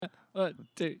1,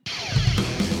 2.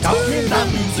 Talking about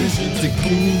musicians and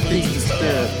cool things and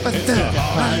stuff. But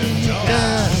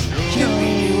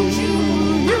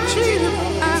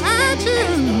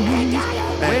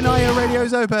When are your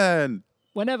radios open?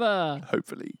 Whenever.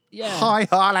 Hopefully. Yeah. Hi,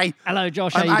 Harley. Hello,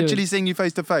 Josh. How I'm you doing? actually seeing you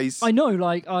face to face. I know,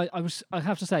 like, I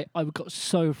have to say, I got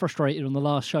so frustrated on the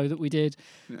last show that we did.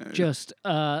 Just,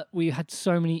 we had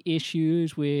so many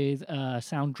issues with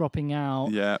sound dropping out,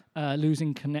 Yeah.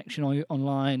 losing connection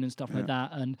online and stuff like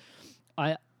that. And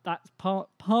that's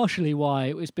partially why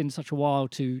it's been such a while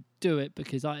to do it,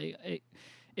 because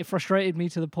it frustrated me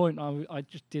to the point I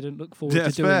just didn't look forward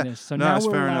to doing fair. this. So No, now that's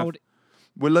we're fair allowed.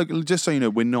 We're just so you know,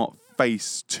 we're not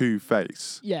face to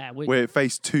face. Yeah, We're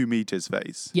face 2 meters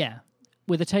face. yeah,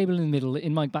 with a table in the middle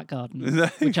in my back garden,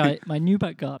 my new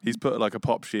back garden. He's put like a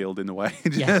pop shield in the way.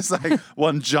 Yeah. Just like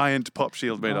one giant pop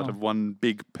shield made out Oh. of one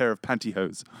big pair of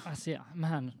pantyhose. That's it,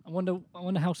 man. I wonder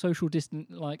how social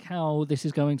distant, like how this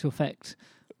is going to affect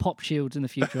pop shields in the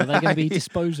future. Are they going to be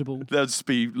disposable? They'll just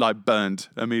be like burned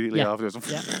immediately Yeah.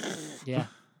 afterwards. Yeah.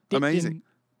 Amazing.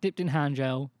 Dipped in hand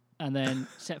gel and then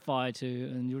set fire to,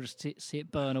 and you'll just see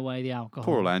it burn away the alcohol.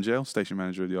 Poor old Angel, station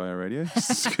manager of the IR radio.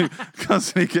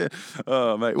 Constantly get,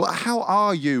 oh, mate. Well, how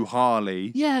are you,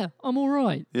 Harley? Yeah, I'm all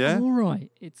right. Yeah? I'm all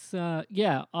right. It's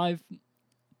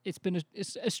it's been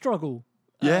a struggle.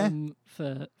 Yeah?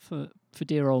 For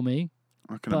dear old me.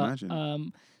 I can But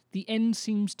imagine. the end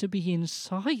seems to be in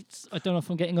sight. I don't know if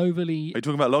I'm getting overly Are you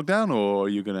talking about lockdown, or are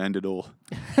you going to end it all?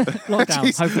 lockdown.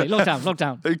 Jeez. Hopefully,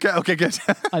 lockdown. Okay, good.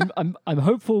 I'm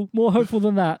hopeful, more hopeful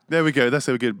than that. There we go. That's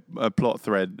a good plot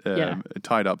thread Yeah.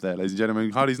 tied up there, ladies and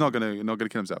gentlemen. Harley's not going to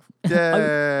kill himself.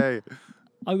 Yay!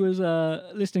 I was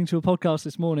listening to a podcast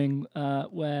this morning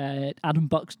where Adam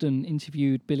Buxton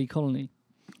interviewed Billy Connolly,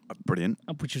 Brilliant.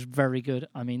 which is very good.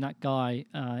 I mean, that guy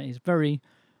is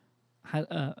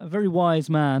a very wise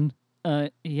man.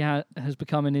 He has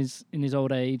become in his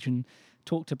old age, and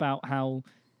talked about how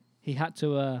he had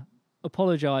to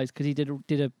apologise because he did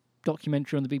a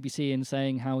documentary on the BBC and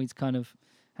saying how he's kind of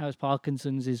how his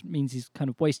Parkinson's means he's kind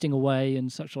of wasting away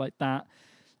and such like that.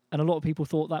 And a lot of people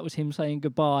thought that was him saying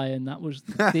goodbye, and that was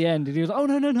the end. And he was like, "Oh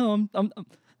no,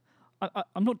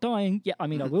 I'm not dying. Yeah, I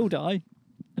mean I will die."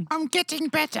 I'm getting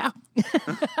better.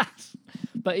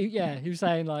 But he was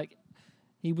saying like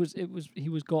he was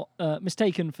got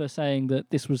mistaken for saying that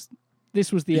this was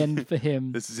the end for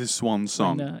him. This is his swan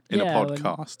song And, in a yeah, when-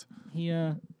 podcast. He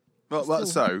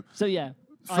So yeah,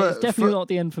 For- it's definitely for- not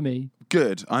the end for me.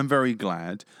 good. I'm very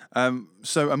glad.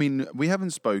 So I mean, we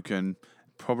haven't spoken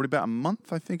probably about a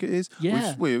month, I think it is.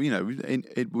 Yeah.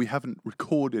 We haven't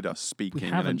recorded us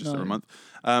speaking in just over a no. month.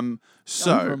 Over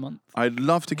So a month. I'd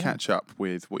love to catch up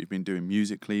with what you've been doing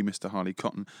musically, Mr. Harley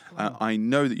Cotton. I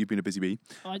know that you've been a busy bee.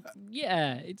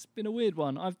 It's been a weird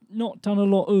one. I've not done a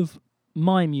lot of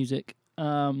my music.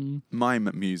 Mime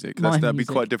music. Mime That'd be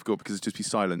music. quite difficult because it'd just be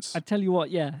silence. I tell you what,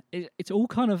 it's all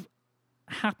kind of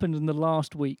happened in the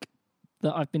last week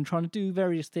that I've been trying to do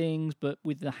various things, but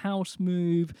with the house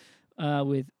move,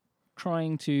 with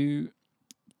trying to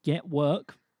get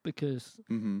work because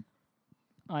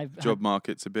I've Job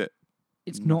market's a bit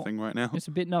it's not nothing right now. it's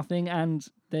a bit nothing, and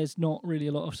there's not really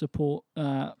a lot of support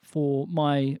for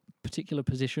my particular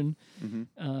position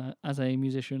as a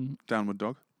musician. Downward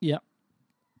dog. Yeah.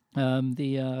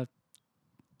 The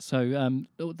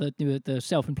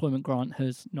self-employment grant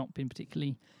has not been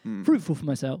particularly fruitful for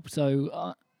myself.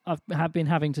 So I've been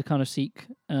having to kind of seek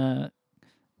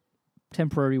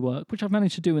temporary work, which I've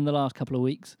managed to do in the last couple of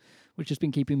weeks, which has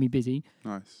been keeping me busy.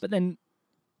 Nice. But then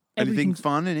Anything everything's-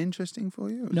 fun and interesting for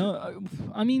you? No,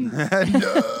 I mean,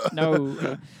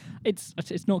 no, it's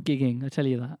not gigging. I tell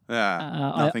you that.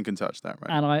 Yeah, nothing can touch that, right?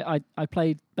 And I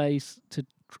played bass to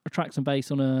track some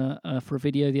bass on for a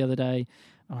video the other day,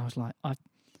 and I was like,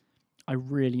 I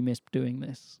really miss doing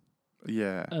this,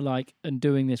 Yeah. and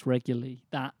doing this regularly.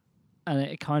 And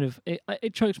it kind of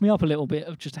it chokes me up a little bit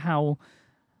of just how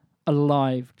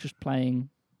alive just playing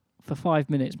for 5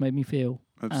 minutes made me feel.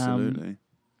 Absolutely.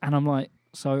 And I'm like,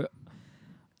 so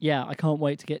yeah, I can't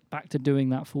wait to get back to doing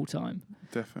that full time.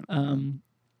 Definitely.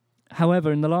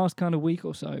 However, in the last kind of week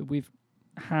or so, we've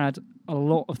had a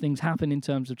lot of things happen in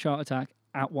terms of Chart Attack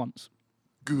at once.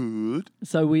 Good.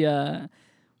 So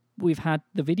we've had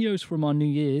the videos from our New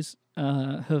Year's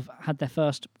have had their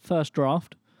first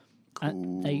draft.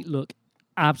 And they look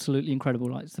absolutely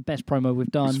incredible. Like, it's the best promo we've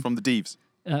done. It's from the Deves.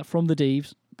 From the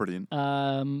Deves. Brilliant.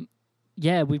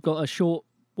 We've got a short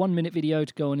 1-minute video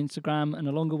to go on Instagram and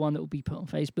a longer one that will be put on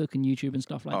Facebook and YouTube and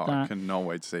stuff like that. I cannot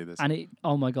wait to see this. And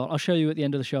oh my God, I'll show you at the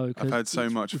end of the show. I've had so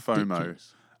much ridiculous.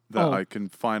 FOMO that Oh. I can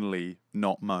finally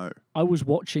not mow. I was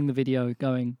watching the video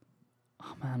going,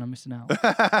 Oh man, I'm missing out.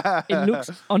 It looks,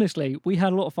 honestly, we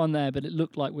had a lot of fun there, but it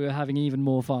looked like we were having even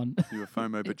more fun. You were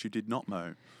FOMO, but you did not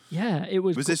mow. Yeah, it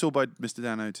was. Was this all by Mr.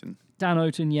 Dan Oaten? Dan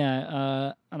Oaten,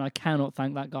 yeah, and I cannot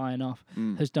thank that guy enough.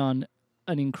 Has done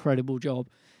an incredible job.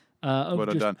 Of Well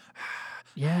done.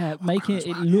 Yeah, making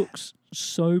it looks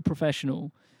so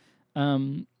professional.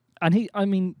 And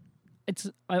I'm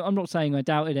not saying I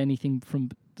doubted anything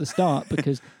from the start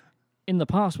because in the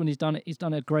past when he's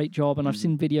done a great job, and I've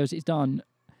seen videos he's done.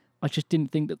 I just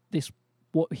didn't think that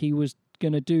what he was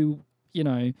going to do, you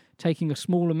know, taking a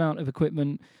small amount of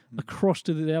equipment across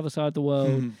to the other side of the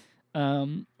world,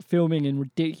 filming in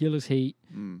ridiculous heat,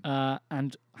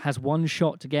 and has one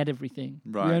shot to get everything.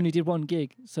 Right. We only did one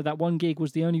gig, so that one gig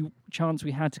was the only chance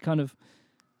we had to kind of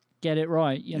get it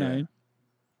right, you know.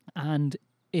 And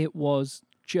it was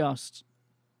just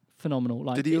phenomenal.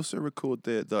 Like, did he also record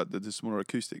the smaller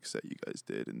acoustic set you guys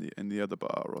did in the other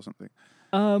bar or something?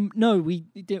 No, we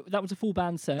did. That was a full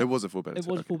band set. It was a full band set.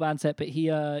 It was a full band set, but he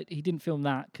didn't film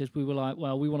that because we were like,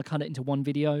 well, we want to cut it into one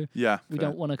video. Yeah, we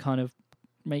don't want to kind of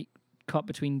cut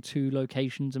between two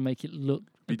locations and make it look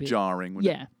a bit jarring.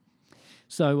 Yeah.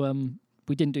 So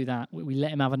we didn't do that. We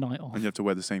let him have a night off. And you have to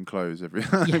wear the same clothes every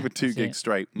for 2 gigs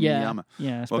straight. Yeah, Yammer.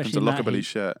 yeah. Welcome to Lockabilly's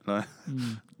shirt.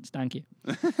 Thank you.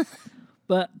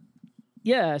 But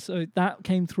yeah, so that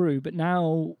came through. But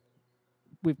now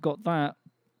we've got that.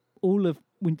 All of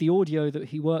with the audio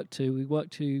that we worked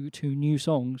to 2 new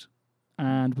songs,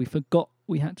 and we forgot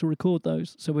we had to record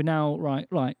those. So we're now right,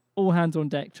 all hands on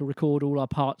deck to record all our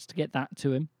parts to get that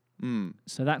to him.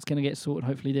 So that's going to get sorted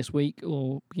hopefully this week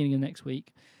or beginning of next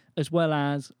week, as well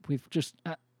as we've just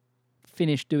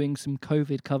finished doing some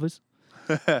COVID covers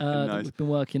that we've been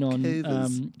working on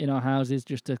in our houses,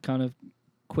 just to kind of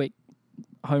quick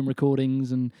home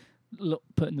recordings and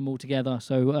putting them all together.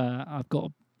 So I've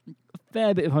got a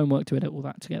fair bit of homework to edit all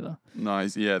that together.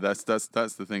 Nice, yeah. That's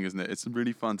the thing, isn't it? It's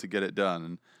really fun to get it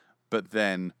done, but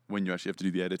then when you actually have to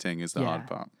do the editing is the hard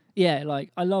part. Yeah,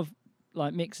 like I love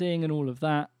like mixing and all of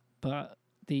that, but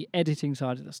the editing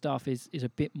side of the stuff is a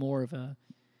bit more of a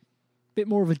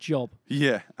job.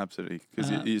 Yeah, absolutely, because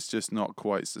it's just not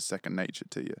quite so second nature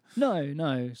to you.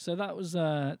 No. So that was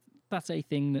that's a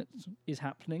thing that is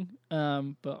happening,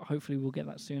 but hopefully we'll get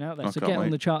that soon out there. So get on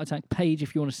the Chart Attack page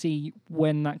if you want to see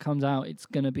when that comes out. It's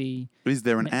going to be. Is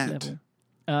there an at?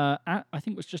 I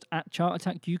think it was just at Chart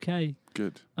Attack UK.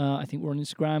 Good. I think we're on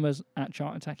Instagram as at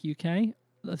Chart Attack UK.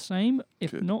 The same.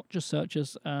 If not, just search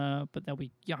us. But there'll be.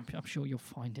 Yeah, I'm sure you'll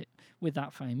find it. We're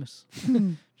that famous.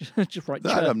 just write.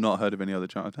 I've not heard of any other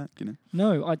Chart Attack. You know.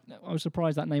 No, I was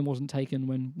surprised that name wasn't taken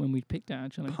when we picked it.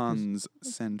 Actually, Puns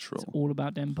Central. It's all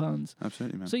about them puns.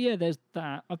 Absolutely, man. So yeah, there's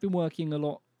that. I've been working a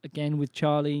lot again with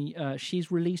Charlie. She's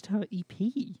released her EP.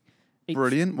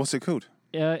 Brilliant. What's it called?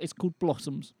 It's called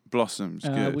Blossoms. Blossoms.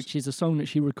 Good. Which is a song that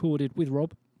she recorded with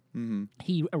Rob. Mm-hmm.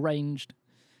 He arranged.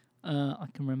 I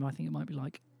can remember. I think it might be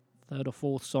like 3rd or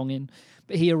 4th song in,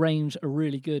 but he arranged a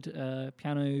really good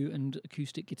piano and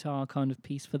acoustic guitar kind of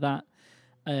piece for that.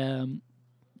 Is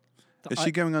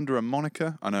she going under a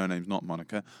moniker? I know her name's not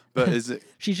Monica, but is it?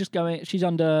 She's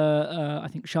under I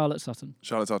think Charlotte Sutton.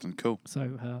 Charlotte Sutton, cool.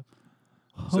 So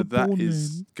so that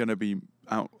is going to be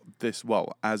out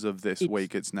as of this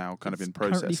week. It's now kind of in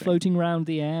processing. Currently floating around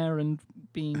the air and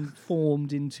being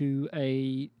formed into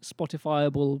a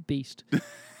Spotifyable beast.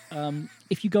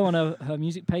 If you go on her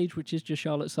music page, which is just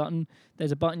Charlotte Sutton,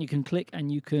 there's a button you can click and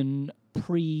you can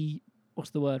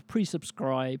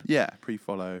pre-subscribe. Yeah,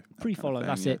 pre-follow. Pre-follow,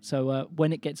 that's it. So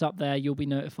when it gets up there, you'll be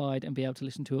notified and be able to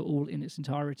listen to it all in its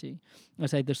entirety. I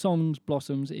say the song's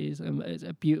Blossoms is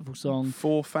a beautiful song.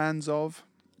 For fans of?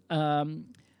 I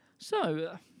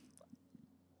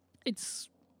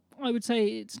would say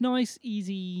it's nice,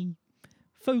 easy,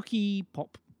 folky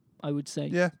pop, I would say.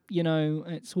 Yeah. You know,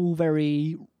 it's all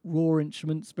very raw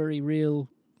instruments, very real,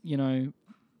 you know,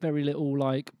 very little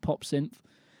like pop synth.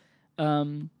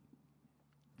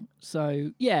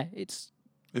 So, yeah, it's...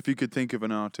 If you could think of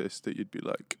an artist that you'd be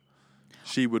like,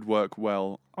 she would work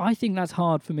well. I think that's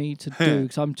hard for me to do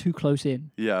because I'm too close in.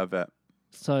 Yeah, I bet.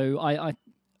 So I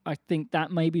think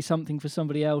that may be something for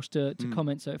somebody else to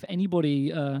comment. So if anybody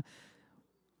can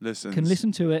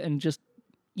listen to it and just,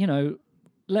 you know,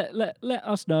 let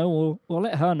us know or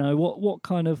let her know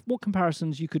what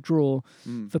comparisons you could draw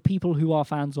for people who are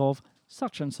fans of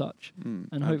such and such,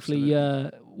 and hopefully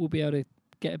we'll be able to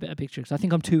get a better picture because I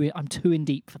think I'm too in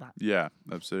deep for that. Yeah,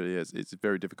 absolutely is. It's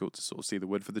very difficult to sort of see the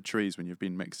wood for the trees when you've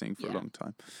been mixing for a long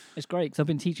time. It's great because I've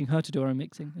been teaching her to do her own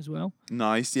mixing as well.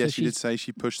 Nice. Yeah, so she did say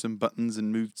she pushed some buttons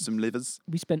and moved some levers.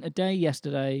 We spent a day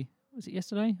yesterday. Was it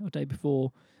yesterday or day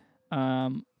before?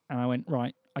 And I went,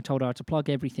 right, I told her to plug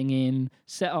everything in,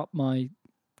 set up my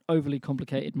overly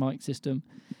complicated mic system,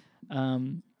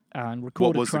 and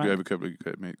record What was a track. the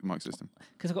overcooked mic system?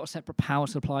 Because I've got a separate power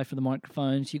supply for the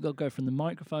microphone, so you've got to go from the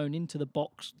microphone into the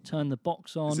box, turn the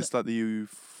box on. Is this like the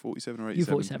U47 or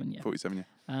 87? U47, yeah. 47, yeah.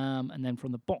 And then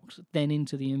from the box, then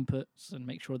into the inputs, and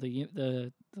make sure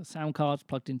the sound card's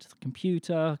plugged into the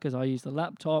computer, because I use the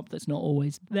laptop that's not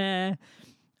always there,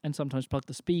 and sometimes plug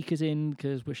the speakers in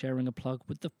because we're sharing a plug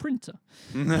with the printer.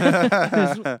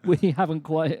 'Cause we haven't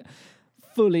quite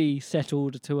fully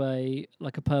settled to a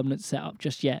permanent setup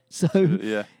just yet. So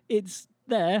Yeah. it's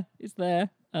there.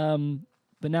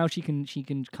 But now she can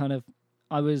kind of.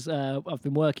 I've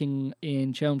been working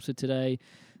in Chelmsford today,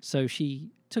 so she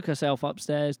took herself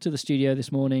upstairs to the studio this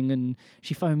morning, and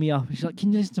she phoned me up. She's like,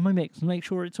 "Can you listen to my mix and make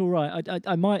sure it's all right?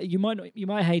 You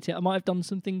might hate it. I might have done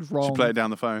some things wrong." She played it down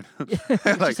the phone.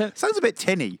 said- sounds a bit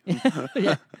tinny.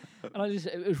 Yeah, and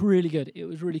it was really good. It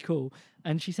was really cool.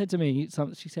 And she said to me,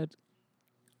 she said,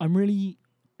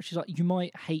 she's like,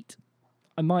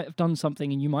 I might have done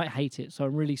something and you might hate it, so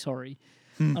I'm really sorry.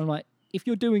 And I'm like, if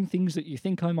you're doing things that you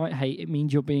think I might hate, it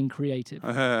means you're being creative.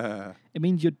 It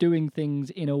means you're doing things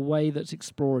in a way that's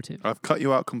explorative. I've cut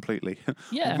you out completely.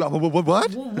 Yeah. What?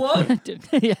 What?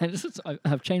 Yeah, I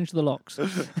have changed the locks.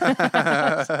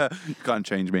 You can't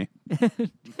change me.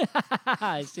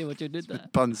 I see what you did there.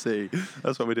 Pun C.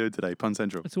 That's what we're doing today. Pun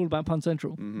Central. It's all about Pun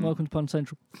Central. Welcome to Pun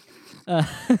Central.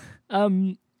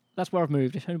 That's where I've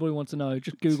moved. If anybody wants to know,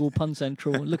 just Google Pun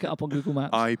Central and look it up on Google Maps.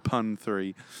 I Pun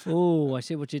 3. Oh, I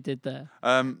see what you did there.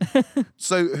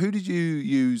 So who did you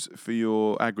use for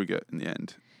your aggregate in the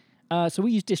end? So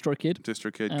we used DistroKid.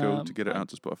 DistroKid, cool, to get it out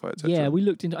to Spotify, etc. Yeah, we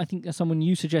looked into. I think that's someone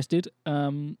you suggested.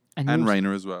 And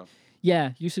Rainer as well.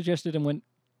 Yeah, you suggested and went.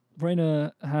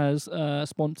 Rainer has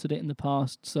sponsored it in the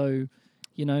past, so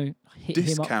hit him up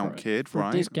Discount Kid, for a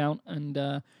right? discount,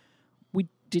 and we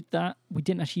did that. We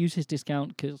didn't actually use his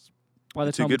discount because by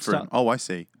the Too time good for him. Oh, I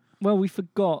see. Well, we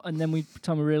forgot, and then by the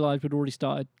time we realised we'd already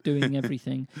started doing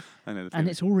everything. I know the And feeling.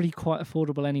 it's already quite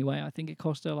affordable anyway. I think it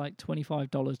cost her like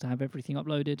 $25 to have everything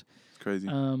uploaded. It's crazy.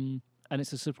 And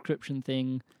it's a subscription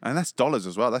thing. And that's dollars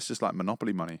as well. That's just like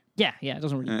Monopoly money. Yeah, it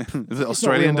doesn't really. Is it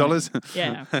Australian real money. dollars?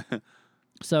 Yeah.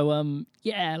 So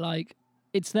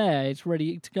it's there, it's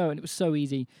ready to go, and it was so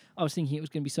easy. I was thinking it was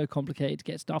going to be so complicated to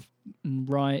get stuff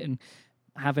right and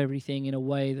have everything in a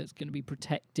way that's going to be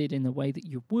protected in the way that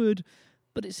you would,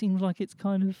 but it seems like it's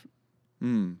kind of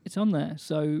it's on there.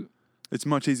 So it's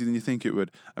much easier than you think it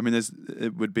would. I mean,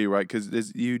 it would be, right,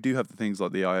 because you do have the things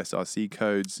like the ISRC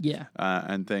codes,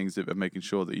 and things that are making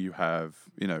sure that you have,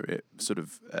 it sort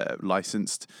of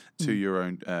licensed to your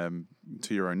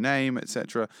own name,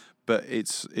 etc. But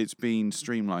it's been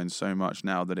streamlined so much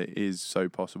now that it is so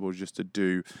possible just to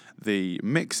do the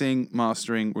mixing,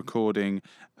 mastering, recording,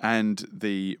 and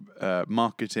the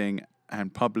marketing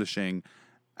and publishing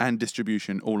and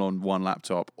distribution all on one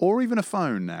laptop or even a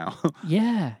phone now.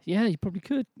 yeah, you probably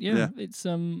could. Yeah. It's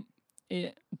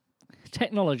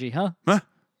technology, huh?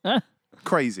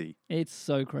 Crazy. It's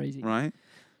so crazy, right?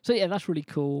 So yeah, that's really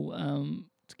cool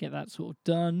to get that sort of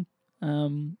done.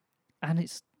 And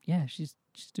it's she's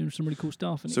doing some really cool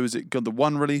stuff. So is it got the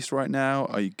one release right now?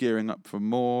 Are you gearing up for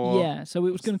more? Yeah, so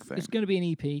it's going to be an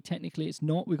EP. Technically, it's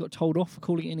not. We got told off for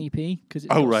calling it an EP because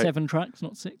it's got 7 tracks,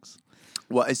 not 6.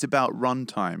 Well, it's about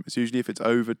runtime. It's usually if it's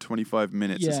over 25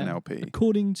 minutes, it's an LP.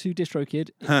 According to DistroKid,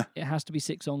 it has to be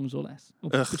 6 songs or less, or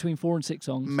between 4 and 6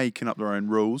 songs. Making up their own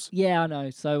rules. Yeah, I know.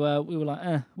 So we were like,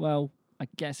 I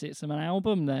guess it's an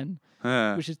album then,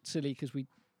 which is silly because we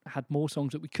had more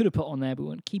songs that we could have put on there, but we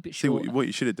want to keep it short. See, what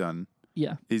you should have done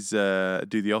is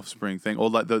do the Offspring thing, or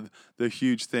like the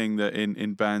huge thing that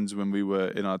in bands when we were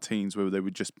in our teens where they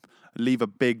would just leave a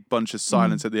big bunch of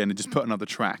silence at the end and just put another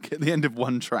track at the end of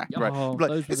one track, right?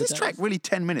 Like, is this track really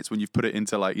 10 minutes when you've put it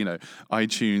into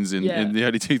iTunes in the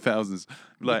early 2000s?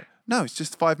 Like, no, it's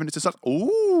just 5 minutes of stuff.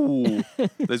 Ooh,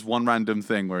 there's one random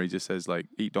thing where he just says like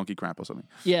 "eat donkey crap" or something.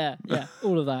 Yeah,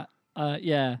 all of that.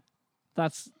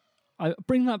 That's.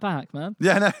 Bring that back, man.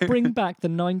 Yeah, no. Bring back the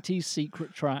 90s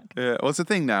secret track. Yeah, well, it's the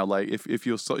thing now. Like, if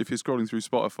you're scrolling through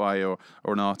Spotify or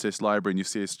an artist library and you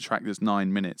see a track that's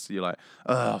 9 minutes, you're like,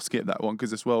 I'll skip that one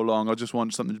because it's well long. I just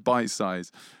want something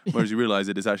bite-sized. Whereas you realise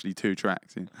it is actually 2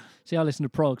 tracks. Yeah. See, I listen to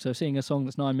prog, so seeing a song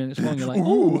that's 9 minutes long, you're like,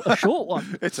 ooh, a short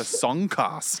one. It's a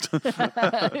songcast.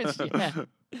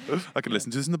 I can listen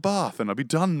to this in the bath and I'll be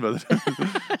done with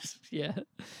it. Yeah.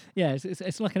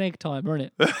 It's like an egg timer, isn't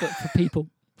it? But for people.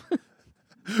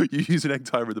 You use an egg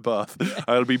timer in the bath.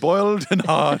 I'll be boiled and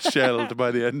hard-shelled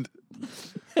by the end.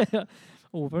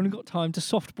 Oh, I've only got time to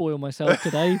soft boil myself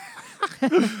today.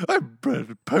 I'm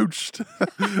poached.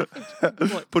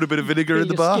 Put a bit of vinegar in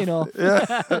the Peel your bath. skin off.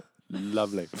 Yeah.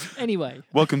 Lovely. Anyway.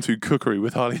 Welcome to Cookery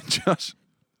with Harley and Josh.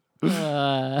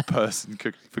 Uh, Person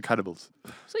cooking for cannibals.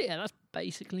 So yeah, that's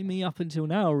basically me up until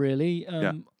now, really.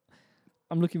 I'm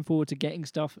looking forward to getting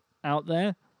stuff out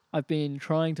there. I've been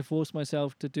trying to force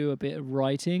myself to do a bit of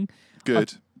writing.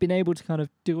 Good. I've been able to kind of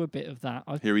do a bit of that.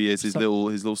 Here he is, his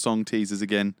little song teasers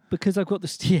again. Because I've got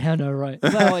the yeah, no, right.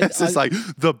 Well, It's just like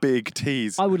the big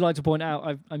tease. I would like to point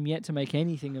out I'm yet to make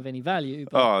anything of any value.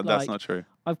 But that's not true.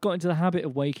 I've got into the habit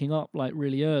of waking up like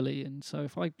really early, and so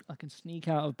if I can sneak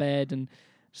out of bed and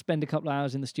spend a couple of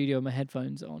hours in the studio with my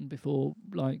headphones on before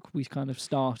like we kind of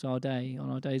start our day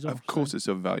on our days off. Of course it's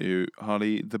of value,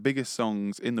 Harley. The biggest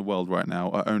songs in the world right now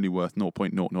are only worth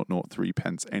 0.0003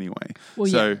 pence anyway. Well,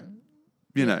 so,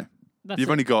 you know, that's you've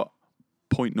only got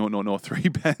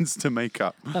 0.0003 pence to make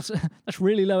up. That's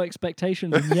really low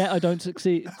expectations, and yet I don't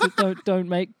succeed. don't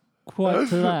make quite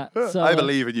to that. So, I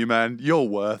believe in you, man. You're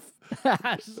worth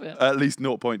at least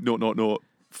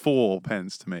 0.0004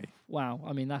 pence to me. Wow,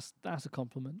 I mean that's a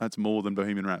compliment. That's more than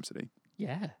Bohemian Rhapsody.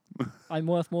 Yeah, I'm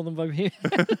worth more than Bohemian.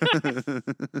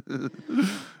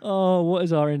 Oh, what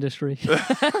is our industry?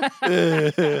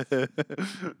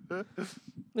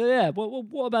 Yeah.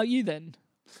 What about you then?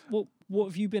 What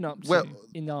have you been up to? Well,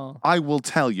 in our? I will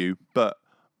tell you, but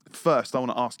first I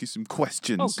want to ask you some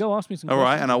questions. Oh, go ask me some. All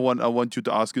questions. right, and I want you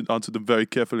to answer them very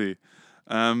carefully.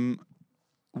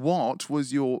 What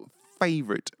was your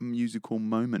favourite musical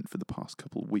moment for the past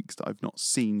couple of weeks that I've not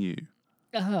seen you?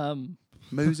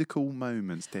 Musical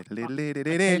moments. I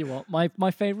tell you what,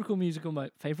 my favourite musical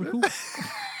moment. Favourite?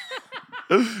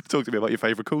 Talk to me about your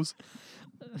favouricals.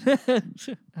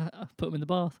 Put them in the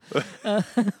bath.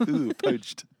 Ooh,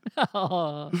 poached.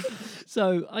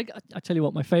 So I tell you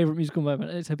what, my favourite musical moment.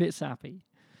 It's a bit sappy.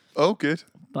 Oh, good.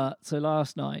 But so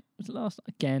last night,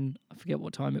 again, I forget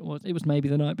what time it was. It was maybe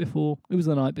the night before. It was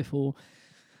the night before.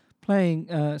 Playing,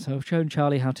 so I've shown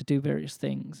Charlie how to do various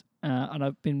things.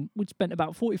 And we'd spent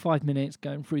about 45 minutes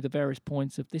going through the various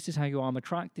points of this is how you arm a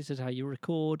track, this is how you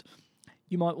record.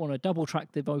 You might want to double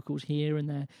track the vocals here and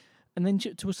there. And then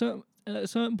at a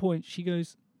certain point, she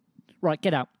goes, right,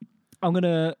 get out. I've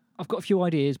got a few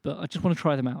ideas, but I just want to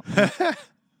try them out.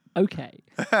 Okay.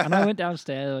 And I went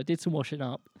downstairs, I did some washing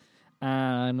up.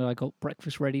 And I got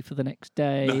breakfast ready for the next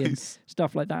day and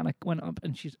stuff like that. And I went up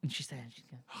and she's there. She's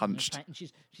hunched. And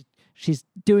she's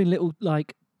doing little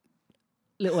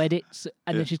edits,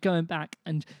 and then she's going back,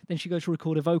 and then she goes to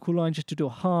record a vocal line just to do a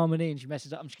harmony, and she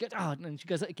messes up, and she goes, and then she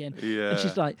goes again. Yeah. And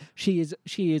she's like, she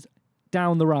is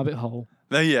down the rabbit hole.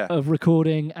 Yeah. Of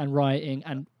recording and writing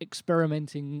and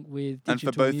experimenting with digital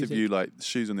and for both music. of you, like,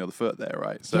 shoes on the other foot there,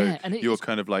 right? So Yeah, and you're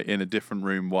kind of like in a different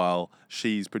room while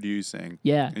she's producing.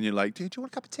 Yeah. And you're like, do you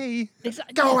want a cup of tea?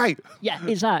 Exactly. Go away. Yeah,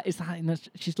 it's that. And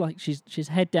she's like, she's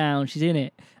head down, she's in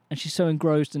it, and she's so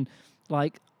engrossed, and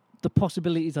like the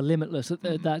possibilities are limitless.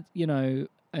 That you know,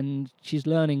 and she's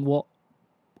learning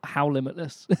how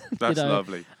limitless. That's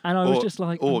lovely. And I was just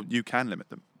like, or you can limit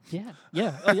them. Yeah,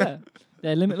 oh yeah.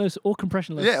 They're limitless or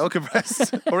compressionless. Yeah, or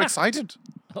compressed or excited.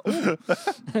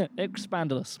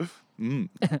 Expandless.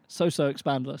 So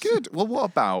expandless. Good. Well, what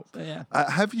about? Yeah.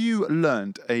 Have you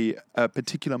learned a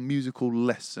particular musical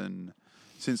lesson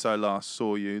since I last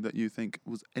saw you that you think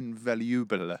was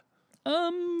invaluable?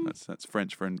 That's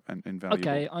French for invaluable.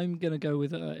 Okay, I'm gonna go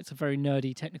with it's a very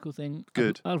nerdy technical thing.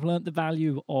 Good. I've learned the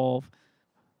value of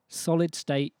solid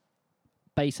state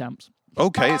bass amps.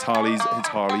 Okay, it's Harley's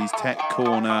Tech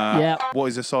Corner. Yeah. What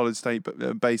is a solid state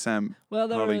bass amp? Well,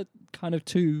 there are kind of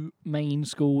two main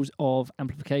schools of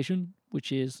amplification,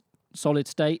 which is solid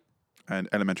state and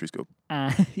elementary school.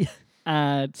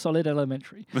 And solid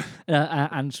elementary,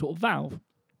 and sort of valve.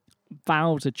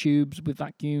 Valves are tubes with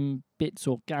vacuum bits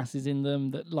or gases in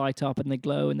them that light up and they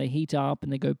glow and they heat up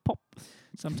and they go pop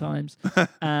sometimes.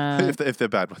 If they're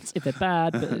bad ones. If they're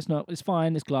bad, but it's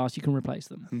fine. It's glass. You can replace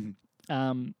them.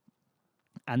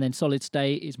 And then solid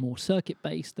state is more circuit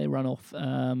based. They run off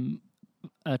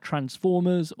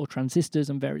transformers or transistors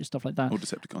and various stuff like that. Or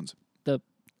Decepticons.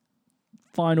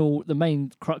 The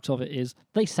main crux of it is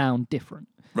they sound different.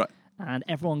 Right. And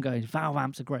everyone goes, valve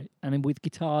amps are great. And then with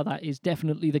guitar, that is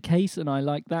definitely the case, and I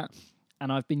like that.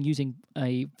 And I've been using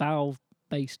a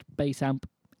valve-based bass amp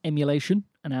emulation,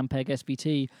 an Ampeg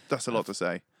SVT. That's a lot to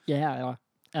say. Yeah.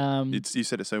 You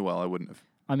said it so well, I wouldn't have.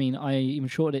 I mean, I even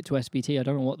shorted it to SVT. I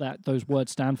don't know what those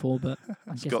words stand for, but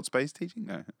I guess Scott Space teaching?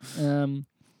 No.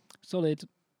 Solid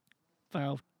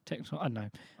valve technical. I don't know.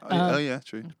 Oh yeah,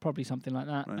 true. Probably something like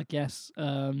that. Right. I guess.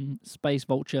 Space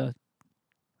Vulture.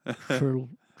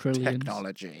 trillions.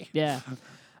 Technology. Yeah.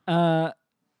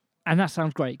 And that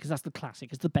sounds great because that's the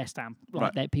classic. It's the best amp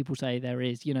that people say there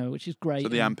is, which is great. So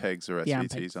the Ampegs are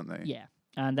SVTs, aren't they? Yeah.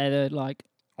 And they're like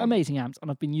amazing amps. And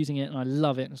I've been using it and I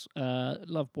love it.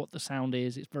 Love what the sound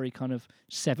is. It's very kind of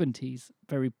 70s,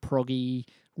 very proggy,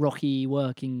 rocky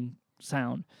working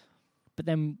sound. But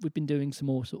then we've been doing some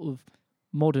more sort of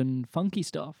modern, funky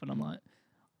stuff. And I'm like,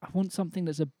 I want something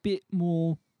that's a bit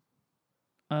more...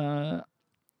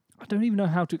 I don't even know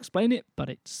how to explain it, but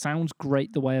it sounds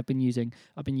great the way I've been using.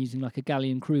 I've been using like a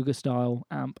Gallion-Kruger style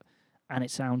amp, and it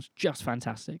sounds just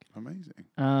fantastic. Amazing.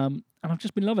 And I've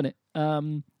just been loving it.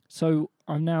 So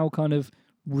I'm now kind of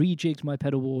rejigged my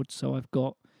pedal board, so I've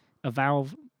got a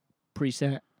Valve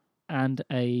preset and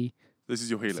a... This is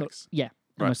your Helix? Yeah.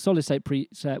 Right. And a solid state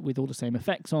preset with all the same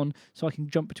effects on, so I can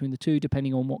jump between the two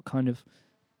depending on what kind of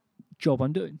job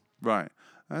I'm doing. Right.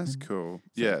 That's cool.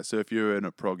 So if you're in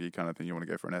a proggy kind of thing, you want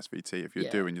to go for an SVT. If you're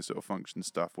doing your sort of function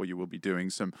stuff, or you will be doing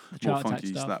some more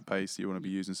funky slap bass, you want to be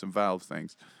using some Valve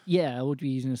things. Yeah, I would be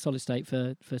using a solid state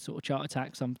for sort of chart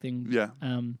attack something. Yeah.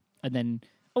 And then,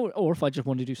 or if I just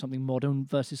want to do something modern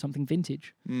versus something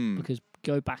vintage, because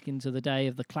go back into the day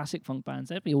of the classic funk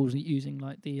bands, they'd be always using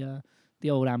like the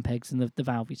old Ampegs and the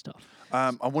Valvey stuff.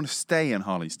 I want to stay in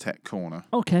Harley's Tech Corner.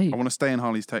 Okay. I want to stay in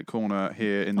Harley's Tech Corner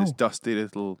here in this dusty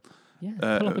little...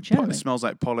 Yeah, pull up a chair, it smells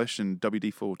like polish and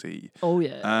WD-40. Oh,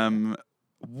 yeah.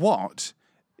 What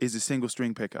is a single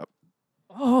string pickup?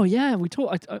 Oh, yeah. We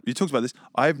talked. You talked about this.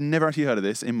 I've never actually heard of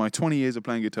this in my 20 years of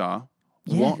playing guitar.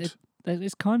 Yeah, what?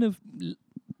 It's kind of...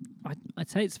 I'd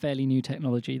say it's fairly new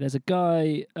technology. There's a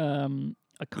guy... It's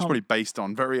probably based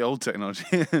on very old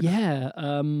technology. Yeah.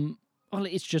 Well,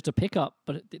 it's just a pickup,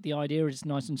 but the idea is it's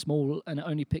nice and small and it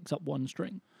only picks up one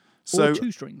string. So or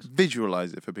two strings.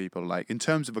 Visualize it for people. Like in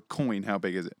terms of a coin, how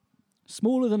big is it?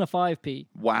 Smaller than a 5p.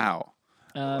 Wow.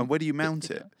 And where do you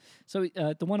mount it? So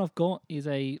the one I've got is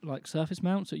a like surface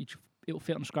mount, so it'll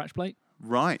fit on a scratch plate.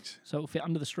 Right. So it'll fit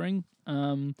under the string,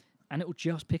 and it will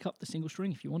just pick up the single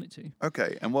string if you want it to.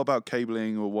 Okay. And what about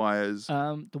cabling or wires?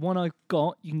 The one I've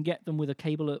got, you can get them with a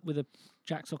cable with a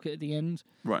jack socket at the end.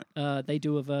 Right. They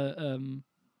do have a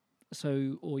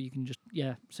or you can just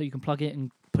so you can plug it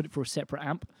and put it for a separate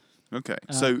amp. Okay.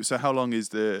 So how long is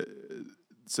the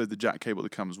jack cable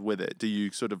that comes with it? Do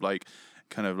you sort of like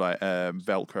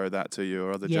Velcro that to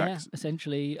your other jacks? Yeah,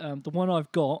 essentially. The one I've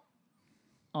got,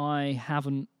 I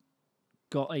haven't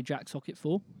got a jack socket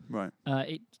for. Right.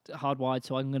 It's hardwired,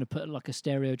 so I'm going to put like a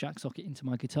stereo jack socket into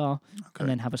my guitar and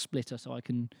then have a splitter so I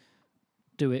can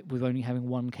do it with only having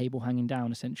one cable hanging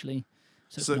down, essentially.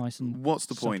 So it's nice and what's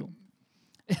the subtle. point?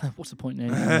 What's the point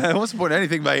in anything? What's the point in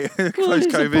anything, mate? Close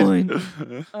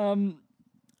COVID.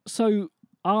 So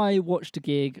I watched a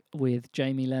gig with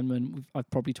Jamie Lenman. I've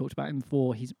probably talked about him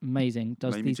before. He's amazing.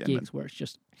 Does these gigs where it's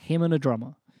just him and a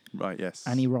drummer. Right, yes.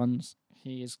 And he runs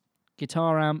his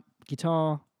guitar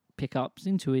pickups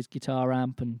into his guitar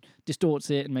amp and distorts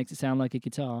it and makes it sound like a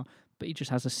guitar. But he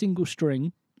just has a single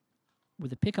string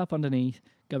with a pickup underneath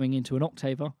going into an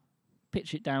octaver,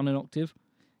 pitch it down an octave,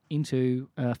 into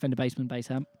a Fender Bassman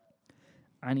bass amp,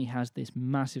 and he has this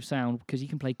massive sound because he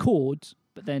can play chords,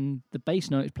 but then the bass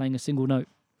note is playing a single note.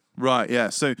 Right,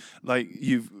 yeah. So like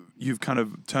you've kind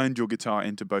of turned your guitar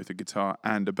into both a guitar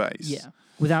and a bass. Yeah,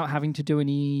 without having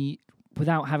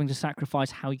to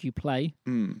sacrifice how you play.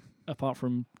 Apart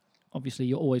from obviously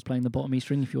you're always playing the bottom E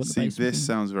string if you want the bass. See, this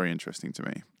sounds very interesting to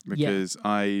me because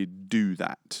I do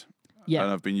that. Yeah.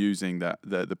 And I've been using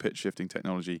the pitch shifting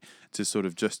technology to sort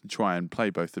of just try and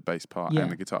play both the bass part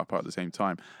and the guitar part at the same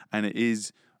time. And it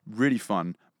is really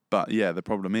fun. But yeah, the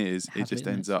problem is it just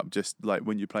ends up just like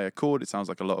when you play a chord, it sounds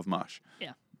like a lot of mush.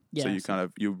 Yeah. So you kind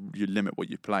of you limit what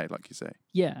you play, like you say.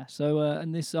 Yeah. So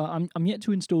and this I'm yet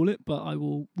to install it, but I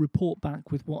will report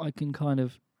back with what I can kind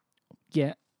of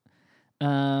get.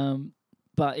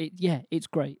 But it's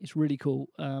great. It's really cool.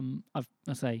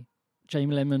 I say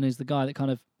Jamie Lemon is the guy that kind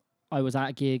of I was at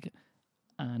a gig,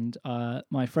 and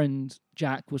my friend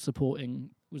Jack was the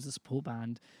support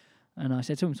band, and I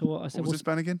said to him, "So what?" I said, "What was this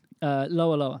band again?"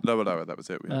 Lower. Lower. That was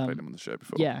it. We played him on the show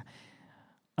before. Yeah,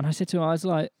 and I said to him, I was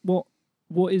like, "What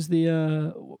is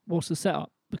what's the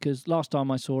setup?" Because last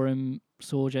time I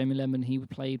saw Jamie Lemon, he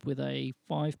played with a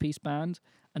 5-piece band,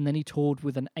 and then he toured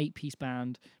with an 8-piece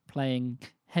band playing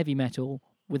heavy metal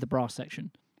with a brass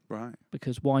section. Right.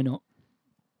 Because why not?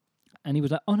 And he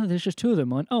was like, "Oh no, there's just 2 of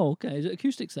them." I went, "Oh, okay, is it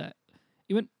acoustic set?"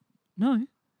 He went, "No."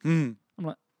 I'm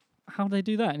like, "How do they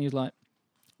do that?" And he was like,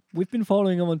 "We've been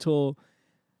following them on tour.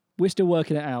 We're still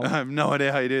working it out." I have no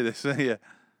idea how you do this. Yeah.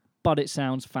 But it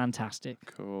sounds fantastic.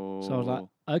 Cool. So I was like,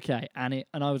 okay. And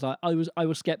I was like, I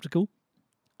was skeptical.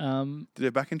 Did they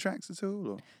have backing tracks at all?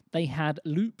 Or? They had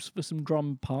loops for some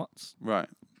drum parts. Right.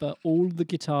 But all the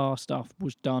guitar stuff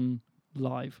was done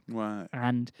live. Right.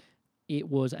 And it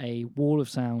was a wall of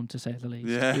sound, to say the least.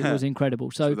 Yeah. It was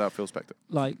incredible. So without Phil Spector.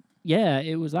 Like, yeah,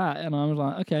 it was that. And I was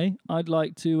like, okay, I'd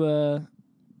like to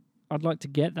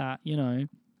get that, you know.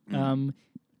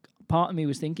 Part of me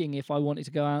was thinking if I wanted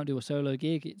to go out and do a solo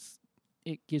gig,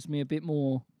 it gives me a bit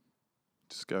more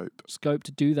scope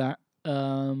to do that.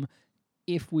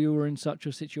 If we were in such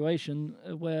a situation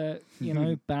where, you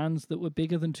know, bands that were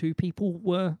bigger than 2 people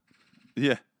were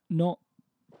not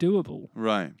doable.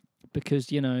 Right.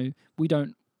 Because, you know, we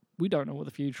don't know what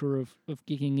the future of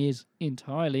gigging is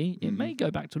entirely. It may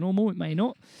go back to normal, it may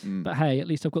not. But hey, at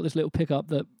least I've got this little pickup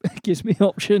that gives me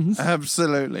options.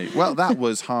 Absolutely. Well, that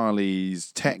was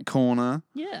Harley's Tech Corner.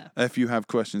 Yeah. If you have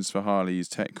questions for Harley's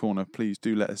Tech Corner, please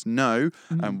do let us know,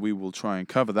 and we will try and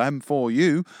cover them for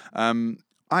you.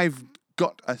 I've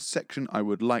got a section I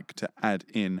would like to add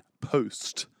in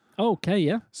post. Okay,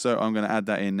 yeah. So I'm going to add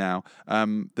that in now.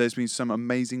 There's been some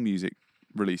amazing music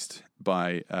released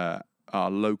by our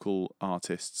local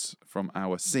artists from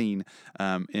our scene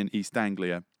in East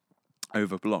Anglia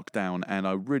over lockdown, and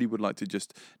I really would like to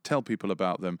just tell people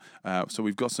about them. So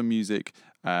we've got some music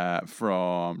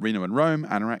from Reno and Rome,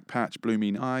 Anorak Patch, Blue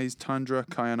Mean Eyes, Tundra,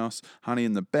 Kyanos, Honey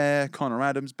and the Bear, Connor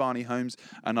Adams, Barney Holmes,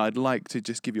 and I'd like to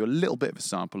just give you a little bit of a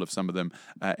sample of some of them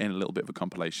in a little bit of a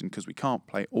compilation, because we can't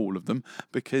play all of them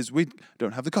because we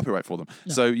don't have the copyright for them.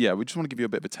 No. So yeah, we just want to give you a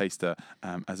bit of a taster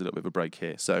as a little bit of a break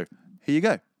here. So here you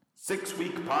go. 6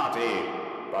 Week Party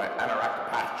by Anorak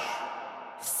Patch.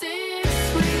 6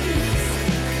 weeks,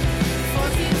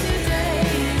 42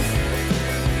 days.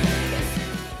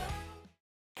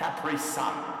 Capri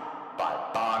Sun by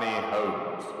Barney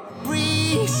Holmes.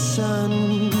 Capri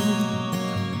Sun,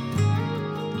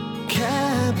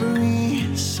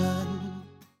 Capri Sun.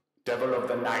 Devil of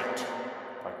the Night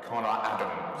by Connor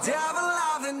Adams. Devil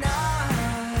of the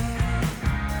night,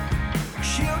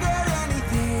 she'll get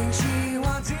anything she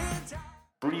wants in time.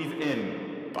 Breathe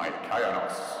In by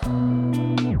Kyanos.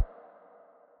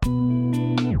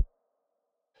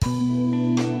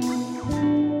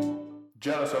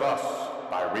 Jealous of Us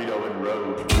by Reno and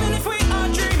Rome. Even if we are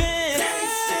dreaming, they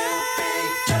still be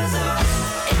jealous of us.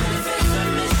 Even if it's a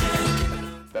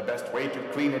mission. The best way to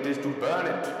clean it is to burn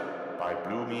it by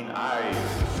Blue Mean Eyes.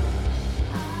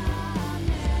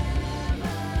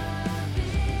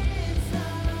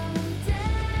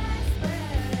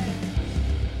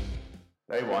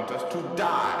 They Want Us to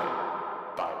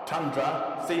Die by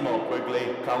Tundra, Seymour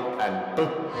Quigley, Cult and Boo.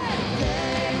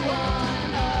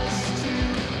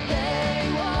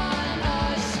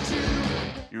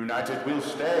 United We'll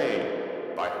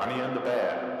Stay by Honey and the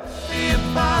Bear.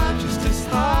 Just as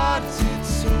hard as it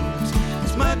seems,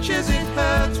 as much as it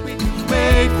hurts, we can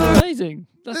wait for. Amazing.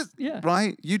 That's, yeah.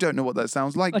 Right? You don't know what that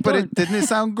sounds like, I but don't. didn't it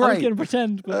sound I was great? going to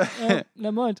pretend, but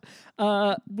never mind.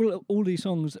 Will all these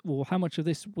songs, or how much of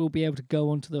this will be able to go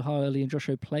onto the Harley and Josh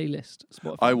Show playlist?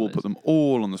 Spotify I will playlist? put them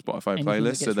all on the Spotify Anything playlist,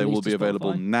 that so gets they will released be to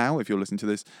available Spotify? now if you're listening to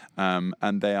this,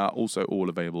 and they are also all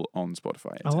available on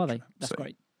Spotify. Oh, are they? etc. That's So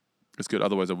great. It's good.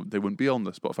 Otherwise, they wouldn't be on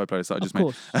the Spotify playlist that I just made.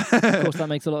 Of course, that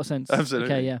makes a lot of sense.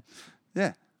 Absolutely. Okay, yeah.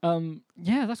 Yeah.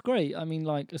 Yeah, that's great. I mean,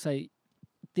 like I say,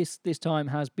 this time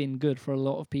has been good for a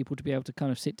lot of people to be able to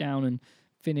kind of sit down and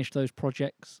finish those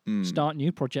projects, start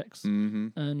new projects,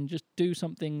 and just do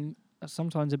something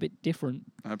sometimes a bit different.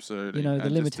 Absolutely. You know, the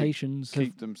And just to limitations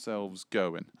keep themselves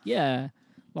going. Yeah,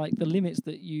 like the limits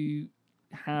that you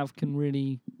have can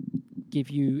really give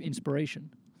you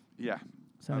inspiration. Yeah.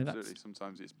 So Absolutely.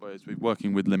 Sometimes it's by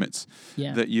working with limits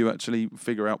Yeah. that you actually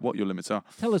figure out what your limits are.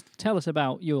 Tell us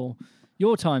about your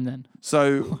time then.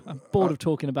 So I'm bored of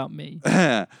talking about me.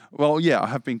 well, yeah, I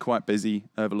have been quite busy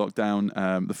over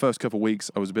lockdown. The first couple of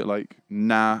weeks, I was a bit like,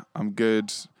 nah, I'm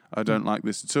good. I don't like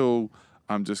this at all.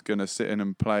 I'm just going to sit in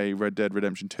and play Red Dead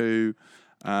Redemption 2.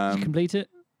 Did you complete it?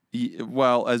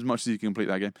 Well, as much as you can complete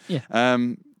that game. Yeah.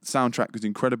 Soundtrack was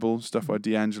incredible. Stuff by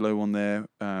D'Angelo on there,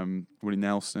 Willie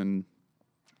Nelson,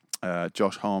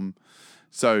 Josh Homme.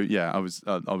 So yeah, I was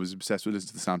obsessed with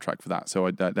listening to the soundtrack for that. So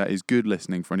that is good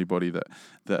listening for anybody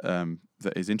that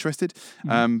is interested.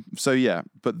 So yeah,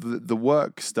 but the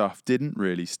work stuff didn't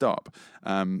really stop.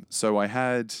 So I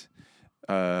had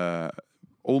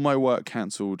all my work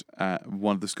cancelled at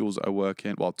one of the schools that I work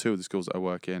in. Well, two of the schools that I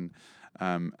work in.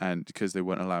 And because they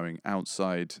weren't allowing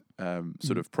outside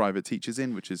sort of private teachers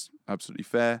in, which is absolutely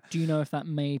fair. Do you know if that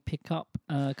may pick up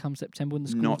come September when the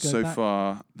schools Not go so back?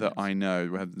 far that I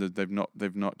know.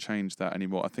 They've not changed that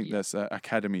anymore. I think there's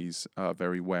academies are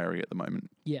very wary at the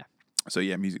moment. Yeah. So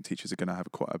yeah, music teachers are going to have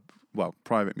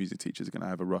private music teachers are going to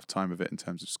have a rough time of it in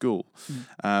terms of school.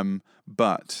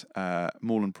 But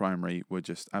Moreland Primary were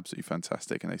just absolutely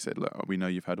fantastic, and they said, look, we know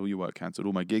you've had all your work cancelled,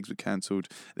 all my gigs were cancelled.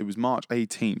 It was March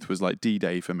 18th was like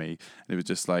D-Day for me, and it was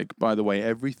just like, by the way,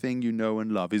 everything you know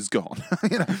and love is gone,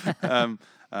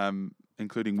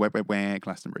 including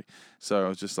Glastonbury. So I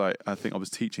was just like, I think I was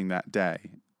teaching that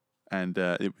day, and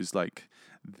it was like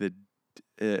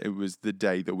it was the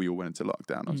day that we all went into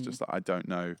lockdown. I was just like, I don't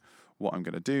know what I'm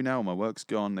going to do now. My work's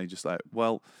gone. They just like,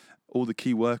 well, all the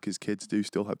key workers kids do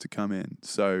still have to come in.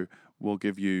 So we'll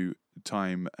give you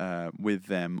time with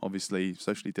them, obviously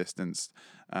socially distanced,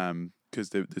 because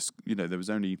there was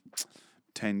only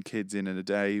 10 kids in a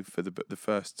day for the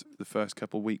first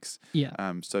couple of weeks.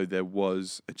 Yeah. So there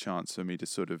was a chance for me to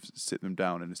sort of sit them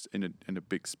down in a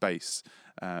big space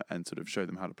and sort of show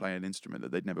them how to play an instrument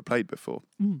that they'd never played before.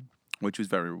 Which was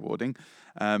very rewarding.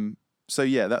 So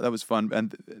yeah, that was fun.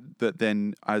 But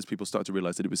then as people started to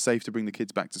realise that it was safe to bring the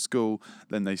kids back to school,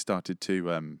 then they started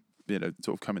to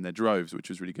sort of come in their droves, which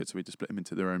was really good. So we just split them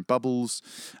into their own bubbles,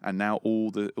 and now all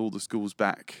the schools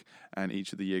back, and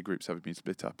each of the year groups have been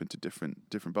split up into different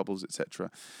bubbles,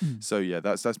 etc. So yeah,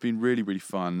 that's been really, really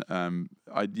fun.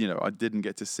 I didn't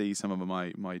get to see some of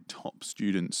my top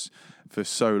students for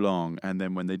so long, and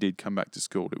then when they did come back to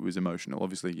school, it was emotional.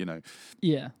 Obviously,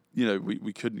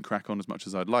 we couldn't crack on as much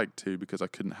as I'd like to because I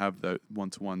couldn't have the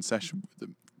one-to-one session with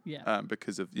them. Yeah.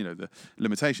 Because of the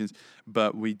limitations,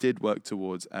 but we did work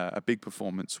towards a big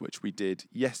performance, which we did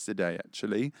yesterday.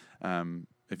 Actually,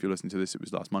 if you're listening to this, it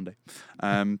was last Monday,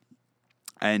 it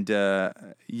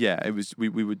was.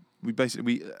 We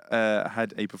basically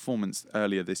had a performance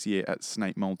earlier this year at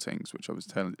Snape Maltings, which I was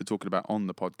talking about on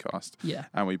the podcast. Yeah,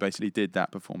 and we basically did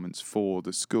that performance for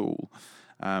the school.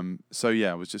 So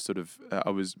yeah, I was just sort of,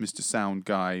 I was Mr. Sound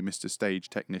guy, Mr. Stage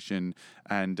technician,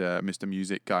 and Mr.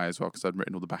 Music guy as well, because I'd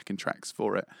written all the backing tracks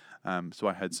for it. So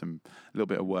I had a little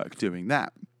bit of work doing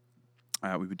that.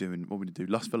 We were doing, what we did do,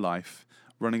 Lust for Life,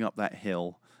 Running Up That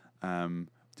Hill,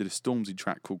 did a Stormzy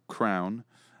track called Crown,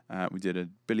 we did a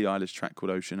Billie Eilish track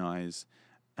called Ocean Eyes,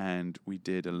 and we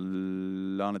did a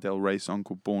Lana Del Rey song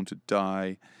called Born to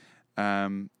Die.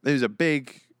 There was a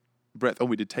big breadth. Oh,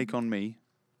 we did Take On Me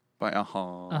by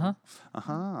A-ha.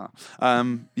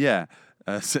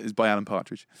 So it's by Alan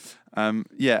Partridge. And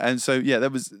so yeah,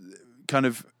 that was kind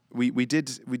of we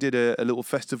did a little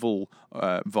festival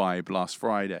vibe last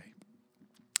Friday.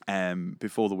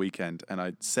 Before the weekend, and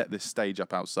I set this stage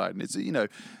up outside, and it's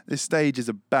this stage is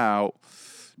about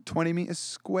 20 meters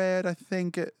squared, I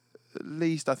think at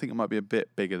least. I think it might be a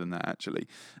bit bigger than that actually.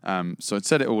 So I'd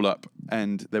set it all up,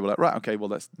 and they were like, right, okay, well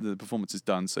the performance is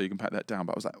done, so you can pack that down.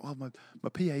 But I was like, well, my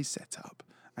PA's set up,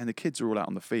 and the kids are all out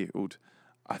on the field.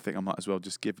 I think I might as well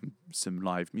just give them some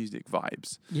live music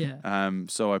vibes. Yeah.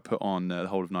 So I put on the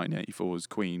whole of 1984's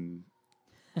Queen,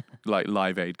 like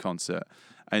Live Aid concert.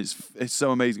 And it's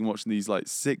so amazing watching these like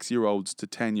 6-year-olds to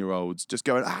 10-year-olds just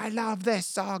going, I love this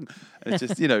song. And it's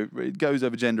just, it goes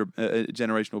over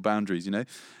generational boundaries,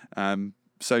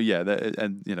 So yeah,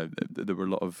 there were a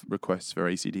lot of requests for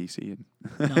AC/DC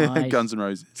and nice. Guns N'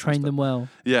 Roses. Train them well.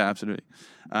 Yeah, absolutely.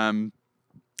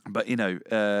 But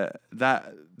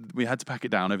that we had to pack it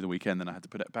down over the weekend, then I had to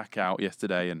put it back out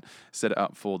yesterday and set it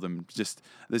up for them. This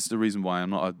is the reason why I'm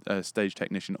not a stage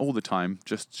technician all the time,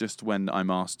 just when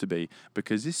I'm asked to be,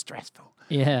 because it's stressful.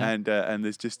 Yeah. And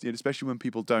there's just, especially when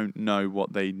people don't know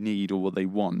what they need or what they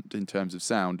want in terms of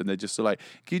sound, and they're just like,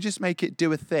 can you just make it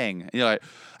do a thing? And you're like,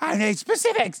 I need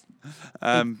specifics.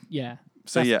 Yeah.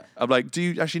 So yeah, I'm like, do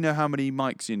you actually know how many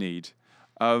mics you need?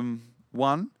 1,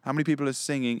 how many people are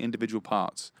singing individual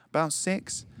parts? About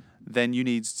 6. Then you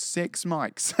need 6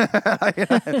 mics.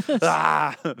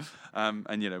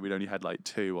 And we'd only had like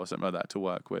 2 or something like that to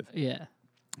work with. Yeah.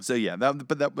 So yeah,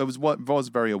 that was what was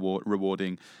very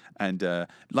rewarding, and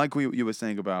like you were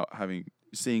saying about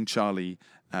seeing Charlie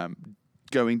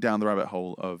going down the rabbit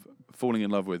hole of falling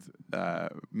in love with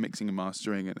mixing and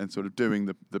mastering and sort of doing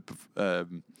the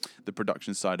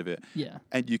production side of it. Yeah.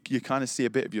 And you kind of see a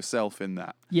bit of yourself in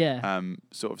that. Yeah.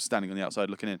 Sort of standing on the outside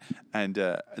looking in. And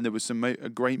there was some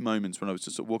great moments when I was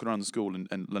just sort of walking around the school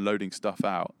and loading stuff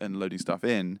out and loading stuff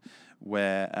in,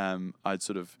 where I'd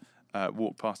sort of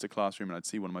walk past a classroom and I'd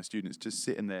see one of my students just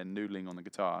sitting there noodling on the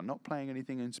guitar, not playing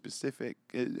anything in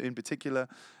particular,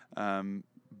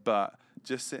 but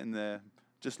just sitting there,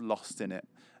 just lost in it.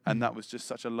 And that was just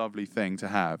such a lovely thing to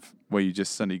have, where you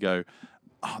just suddenly go,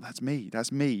 oh, that's me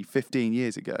 15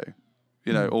 years ago,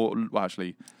 or well,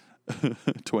 actually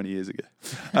 20 years ago,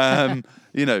 so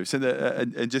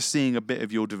and just seeing a bit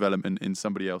of your development in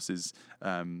somebody else's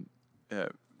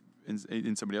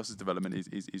in somebody else's development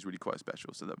is really quite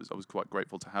special. So I was quite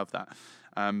grateful to have that.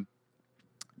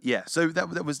 Yeah, so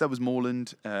that was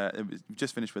Moreland. We've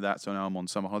just finished with that, so now I'm on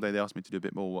summer holiday. They asked me to do a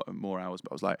bit more hours,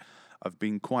 but I was like, I've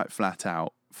been quite flat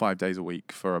out 5 days a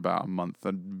week for about a month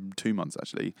and 2 months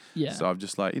actually. Yeah. So I'm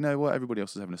just like, you know what, everybody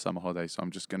else is having a summer holiday, so I'm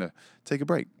just gonna take a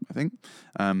break, I think.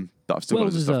 But I've still got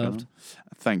lots of stuff going on.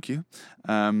 Thank you.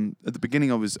 At the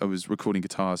beginning, I was recording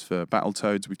guitars for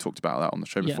Battletoads. We've talked about that on the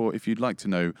show before. If you'd like to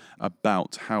know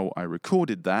about how I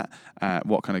recorded that,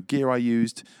 what kind of gear I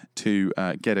used to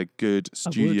get a good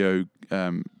studio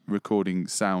recording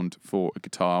sound for a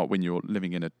guitar when you're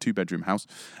living in a 2-bedroom house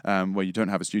where you don't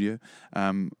have a studio,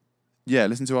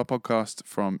 listen to our podcast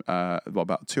from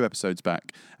about 2 episodes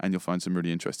back, and you'll find some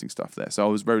really interesting stuff there. So I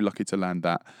was very lucky to land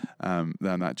that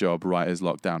job right as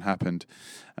lockdown happened.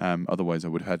 Otherwise, I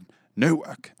would have had no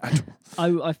work at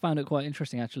all. I found it quite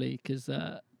interesting actually, because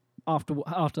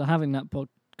after having that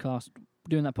podcast,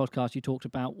 doing that podcast, you talked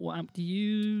about what amp do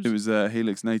you use? It was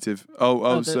Helix Native.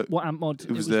 So what amp mod?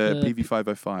 It was the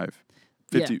PV505,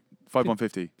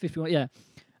 5150. 51, yeah.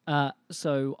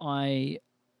 So I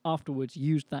afterwards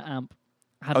used that amp,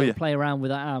 had to play around with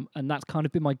that amp, and that's kind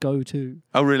of been my go-to.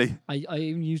 Oh, really? I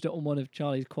even used it on one of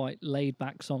Charlie's quite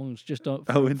laid-back songs, just for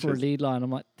a lead line.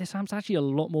 I'm like, this amp's actually a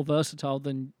lot more versatile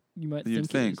than you might think. You'd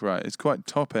think, right? It's quite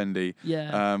top-endy.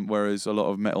 Yeah. Whereas a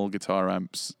lot of metal guitar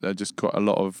amps are just got a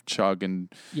lot of chug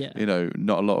and,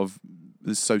 not a lot of...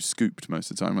 They're so scooped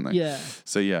most of the time, aren't they? Yeah.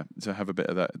 So to have a bit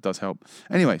of that does help.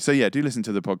 Anyway, so do listen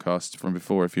to the podcast from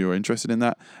before if you're interested in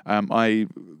that. I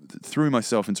threw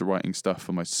myself into writing stuff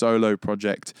for my solo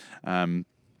project, and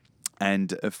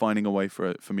finding a way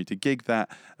for me to gig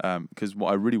that, because what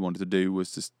I really wanted to do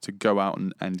was just to go out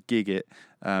and gig it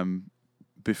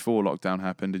before lockdown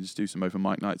happened and just do some open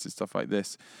mic nights and stuff like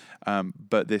this.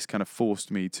 But this kind of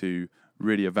forced me to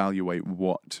really evaluate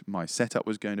what my setup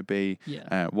was going to be,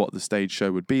 what the stage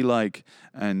show would be like,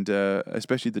 and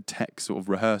especially the tech sort of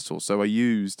rehearsal. So I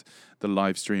used the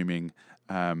live streaming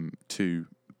to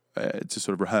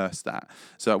sort of rehearse that.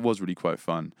 So that was really quite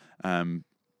fun. And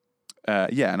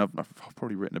I've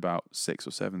probably written about 6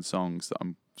 or 7 songs that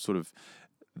I'm sort of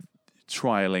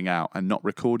trialing out and not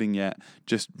recording yet,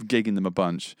 just gigging them a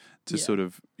bunch to sort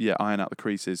of iron out the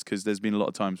creases, because there's been a lot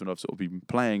of times when I've sort of been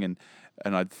playing and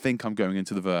I think I'm going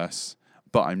into the verse,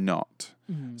 but I'm not.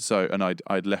 Mm-hmm. So, and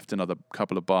I'd left another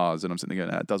couple of bars, and I'm sitting there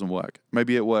going, it doesn't work.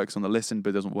 Maybe it works on the listen, but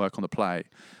it doesn't work on the play.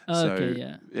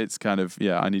 It's kind of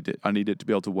I need it to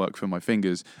be able to work for my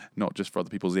fingers, not just for other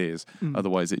people's ears.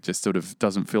 Otherwise, it just sort of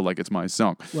doesn't feel like it's my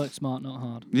song. Work smart, not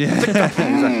hard. Yeah, exactly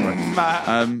right.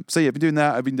 I've been doing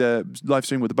that. I've been live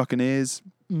streaming with the Buccaneers.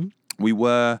 Mm-hmm. We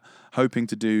were hoping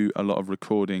to do a lot of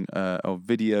recording of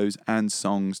videos and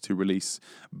songs to release,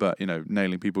 but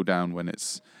nailing people down when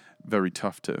it's very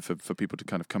tough for people to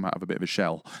kind of come out of a bit of a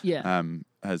shell.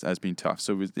 Has been tough.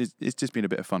 So it's just been a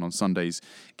bit of fun on Sundays,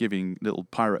 giving little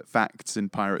pirate facts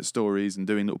and pirate stories and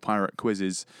doing little pirate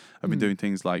quizzes. I've been doing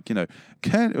things like, I'm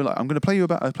going to play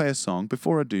a song.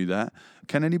 Before I do that,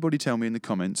 can anybody tell me in the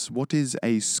comments what is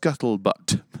a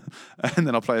scuttlebutt? And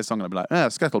then I'll play a song and I'll be like,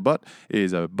 scuttlebutt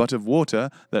is a butt of water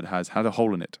that has had a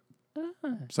hole in it.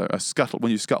 So a scuttle,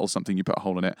 when you scuttle something, you put a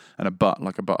hole in it, and a butt,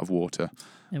 like a butt of water,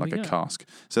 like a cask.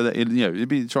 So that it'd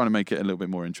be trying to make it a little bit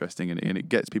more interesting, and it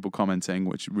gets people commenting,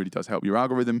 which really does help your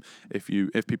algorithm. If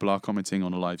people are commenting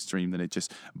on a live stream, then it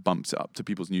just bumps it up to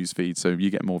people's news feeds, so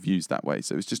you get more views that way.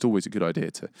 So it's just always a good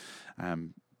idea to,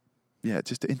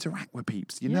 just to interact with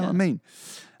peeps. You know what I mean?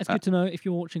 It's good to know if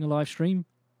you're watching a live stream,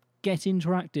 get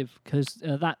interactive, because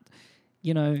that.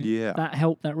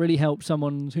 That really helps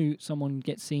someone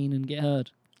get seen and get heard.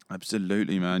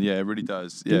 Absolutely, man. Yeah, it really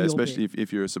does. Yeah, especially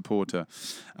if you're a supporter.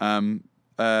 Recently,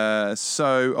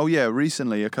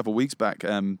 a couple of weeks back,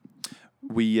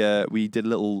 we did a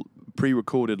little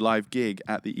pre-recorded live gig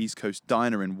at the East Coast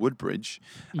Diner in Woodbridge,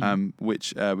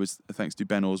 which was thanks to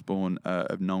Ben Osborne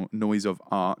of Noise of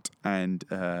Art, and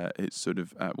it's sort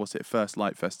of First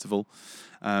Light Festival.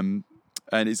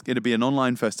 And it's going to be an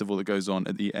online festival that goes on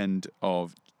at the end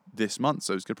of this month.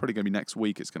 So it's probably going to be next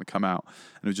week. It's going to come out.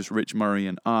 And it was just Rich Murray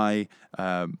and I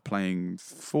playing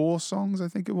 4 songs, I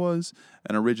think it was.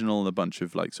 An original and a bunch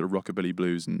of like sort of rockabilly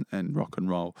blues and rock and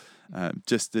roll.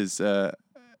 Just as the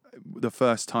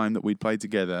first time that we'd played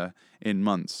together in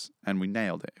months. And we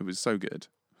nailed it. It was so good.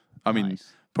 I mean...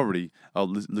 Probably I'll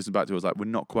listen back to it. I was like, we're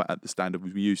not quite at the standard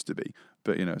we used to be,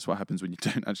 but it's what happens when you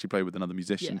don't actually play with another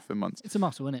musician for months. It's a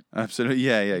muscle, isn't it? Absolutely,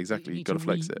 yeah, exactly. You've got to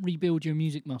flex it. Rebuild your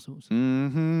music muscles.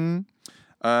 Mm-hmm.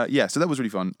 So that was really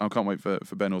fun. I can't wait for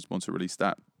Ben Osborne to release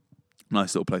that.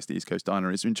 Nice little place, the East Coast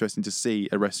Diner. It's interesting to see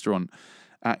a restaurant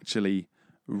actually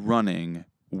running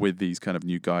with these kind of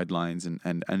new guidelines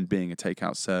and being a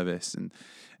takeout service. And,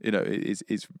 you know, it's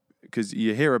because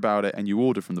you hear about it and you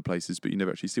order from the places, but you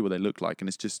never actually see what they look like. And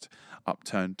it's just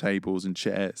upturned tables and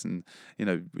chairs and, you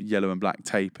know, yellow and black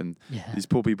tape and these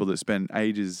poor people that spend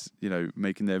ages, you know,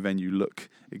 making their venue look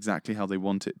exactly how they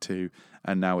want it to.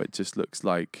 And now it just looks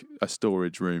like a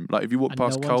storage room. Like if you walk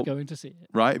past Colt, going to see it.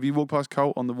 right? If you walk past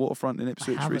Colt on the waterfront in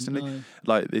Ipswich recently, no.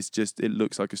 like it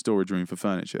looks like a storage room for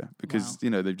furniture because, you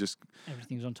know, they've just...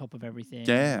 Everything's on top of everything.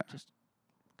 Yeah.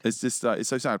 It's just it's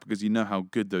so sad because you know how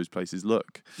good those places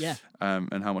look,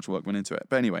 and how much work went into it.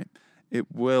 But anyway,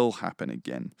 it will happen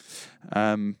again.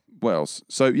 What else?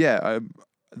 So the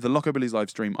Lockabilly's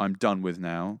live stream I'm done with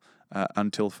now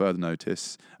until further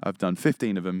notice. I've done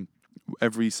 15 of them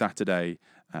every Saturday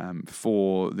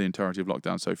for the entirety of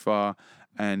lockdown so far.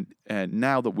 And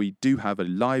now that we do have a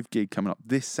live gig coming up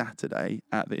this Saturday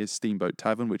at the Steamboat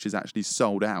Tavern, which is actually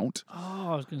sold out.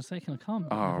 Oh, I was going to say, can I come?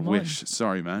 Oh, I wish.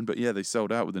 Sorry, man. But yeah, they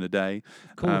sold out within a day.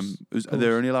 Of course.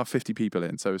 They're only allowed 50 people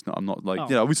in, so I'm not like,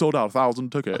 we sold out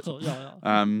 1,000 tickets.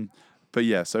 But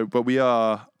yeah, but we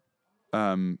are,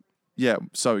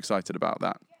 so excited about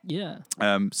that. Yeah.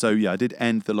 I did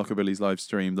end the Lockabilly's live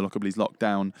stream, the Lockabilly's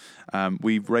lockdown.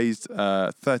 We've raised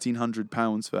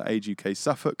 £1,300 for Age UK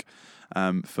Suffolk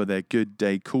for their Good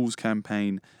Day Calls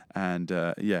campaign. And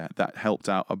that helped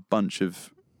out a bunch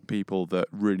of people that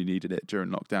really needed it during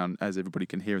lockdown, as everybody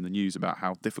can hear in the news about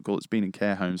how difficult it's been in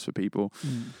care homes for people.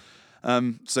 I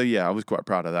was quite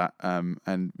proud of that. I've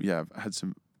had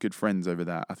some good friends over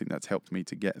that. I think that's helped me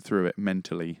to get through it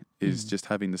mentally, is just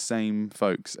having the same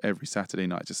folks every Saturday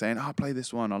night just saying, play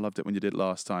this one, I loved it when you did it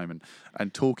last time,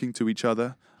 and talking to each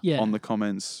other on the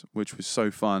comments, which was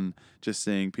so fun, just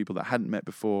seeing people that hadn't met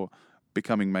before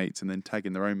becoming mates and then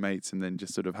tagging their own mates and then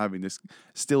just sort of having this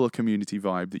still a community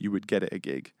vibe that you would get at a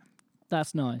gig.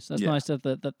 That's nice. That's nice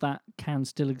that can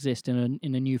still exist in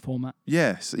a new format.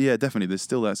 Yes, yeah, definitely. There's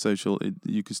still that social,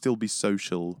 you can still be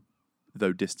social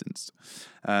though distanced.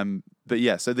 So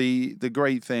the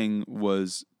great thing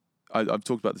was, I've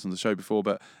talked about this on the show before,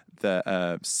 but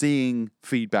seeing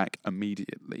feedback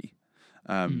immediately.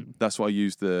 That's what I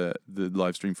used the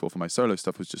live stream for my solo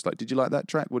stuff, was just like, did you like that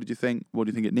track? What did you think? What do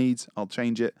you think it needs? I'll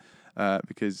change it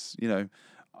because, you know,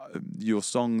 your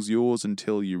song's yours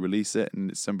until you release it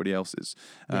and it's somebody else's.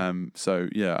 Now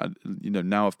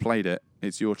I've played it,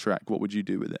 it's your track. What would you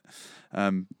do with it?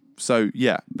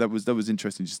 That was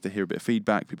interesting just to hear a bit of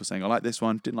feedback. People saying, I like this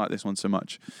one, didn't like this one so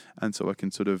much. And so I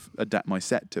can sort of adapt my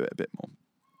set to it a bit more.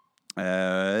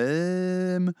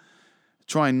 I'm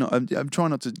trying not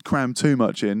to cram too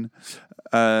much in.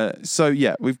 So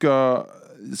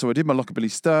I did my Lockabilly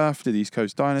stuff, did the East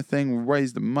Coast Diner thing,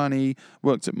 raised the money,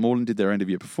 worked at Moreland, did their end of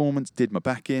year performance, did my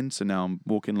back in. So now I'm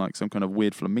walking like some kind of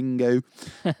weird flamingo.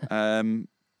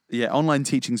 Online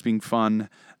teaching's been fun.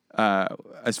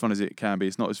 As fun as it can be.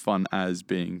 It's not as fun as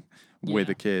being with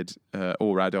a kid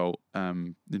or adult,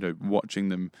 watching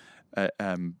them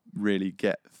really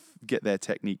get their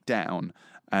technique down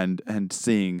and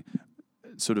seeing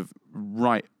sort of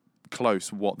right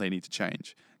close what they need to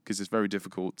change, because it's very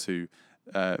difficult to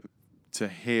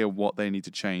hear what they need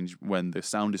to change when the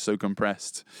sound is so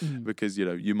compressed, because, you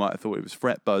know, you might have thought it was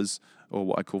fret buzz or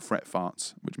what I call fret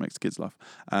farts, which makes the kids laugh,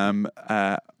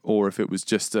 or if it was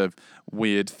just a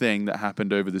weird thing that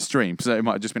happened over the stream. So it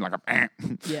might have just been like a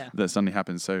that suddenly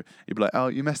happens. So you'd be like, oh,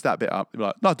 you messed that bit up. You'd be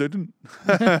like, no, I didn't.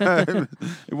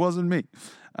 It wasn't me.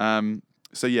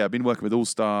 I've been working with All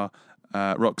Star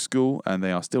Rock School, and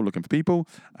they are still looking for people.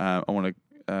 I want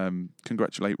to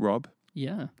congratulate Rob.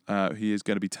 Yeah. He is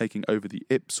going to be taking over the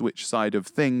Ipswich side of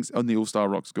things on the All Star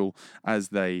Rock School as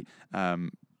they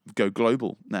go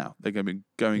global now. They're going to be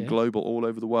going global all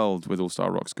over the world with All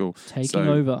Star Rock School. Taking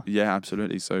over. Yeah,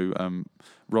 absolutely. So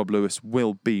Rob Lewis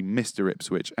will be Mr.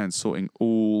 Ipswich and sorting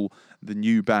all the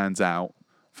new bands out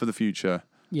for the future.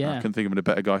 Yeah. I couldn't think of a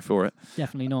better guy for it.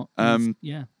 Definitely not.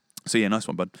 So nice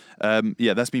one, bud.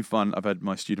 That's been fun. I've had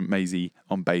my student Maisie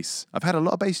on bass. I've had a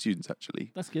lot of bass students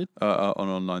actually. That's good.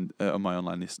 On my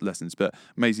online lessons, but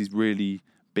Maisie's really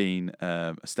been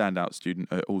a standout student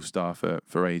at All Star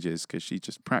for ages, because she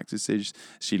just practices.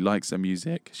 She likes her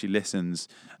music. She listens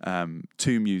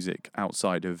to music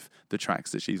outside of the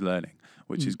tracks that she's learning,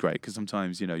 which is great, because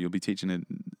sometimes, you know, you'll be teaching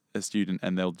a student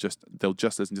and they'll just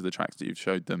listen to the tracks that you've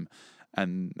showed them,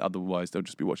 and otherwise they'll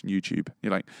just be watching YouTube.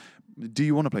 You're like, do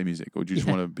you want to play music, or do you just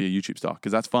want to be a YouTube star?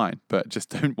 Because that's fine, but just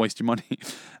don't waste your money.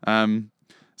 And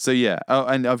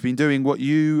I've been doing what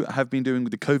you have been doing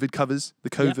with the COVID covers, the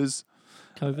covers.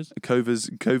 Covers.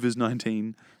 Covers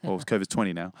 19, or it's Covers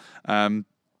 20 now.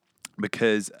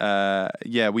 because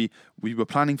we were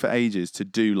planning for ages to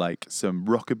do like some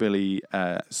rockabilly,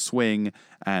 swing,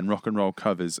 and rock and roll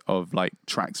covers of like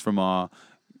tracks from our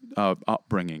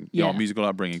upbringing, our musical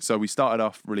upbringing. So we started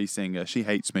off releasing "She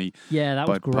Hates Me" that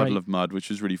by was great. Puddle of Mud, which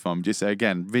was really fun. Just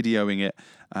again videoing it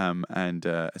and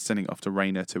sending it off to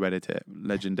Rainer to edit it.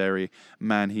 Legendary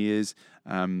man he is.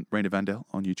 Rainer Vandel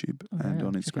on YouTube and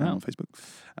on Instagram, on Facebook.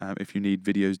 If you need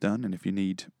videos done and if you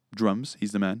need drums,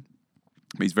 he's the man.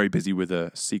 But he's very busy with a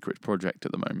secret project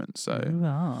at the moment.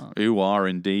 So, you are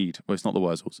indeed. Well, it's not the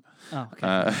Wurzels. Oh,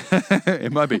 okay.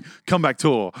 It might be comeback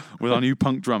tour with our new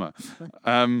punk drummer.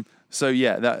 So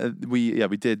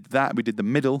we did that. We did the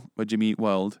middle by Jimmy Eat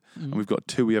World, and we've got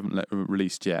 2 we haven't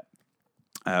released yet.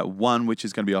 One which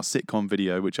is going to be our sitcom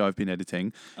video, which I've been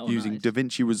editing using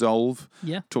DaVinci Resolve.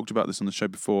 Yeah, talked about this on the show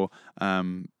before.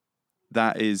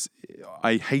 That is,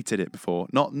 I hated it before.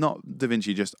 Not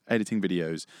DaVinci, just editing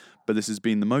videos. But this has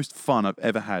been the most fun I've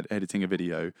ever had editing a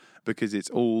video because it's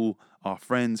all our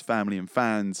friends, family, and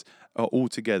fans are all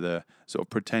together, sort of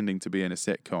pretending to be in a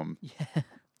sitcom,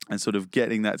 and sort of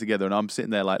getting that together. And I'm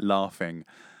sitting there like laughing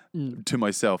to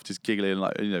myself, just giggling,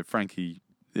 like Frankie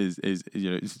is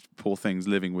poor thing's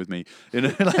living with me,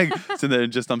 like sitting there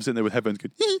and I'm sitting there with headphones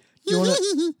going. Do you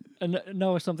want to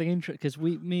know something interesting? Because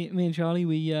me and Charlie,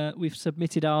 we've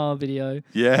submitted our video.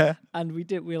 Yeah. And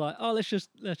we're like, let's just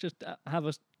have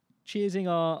us cheersing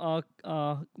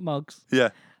our mugs. Yeah.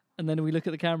 And then we look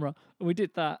at the camera and we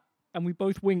did that. And we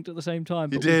both winked at the same time,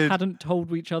 but we hadn't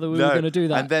told each other we were going to do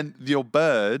that. And then your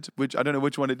bird, which I don't know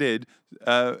which one it did,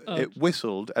 it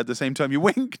whistled at the same time you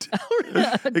winked.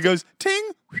 It goes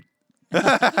ting. So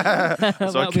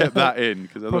I kept that in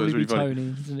because I thought it was really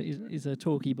funny. Tony, he's a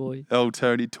talky boy. Oh,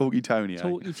 Tony, talky Tony.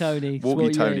 Talky Tony.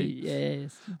 Walkie Tony.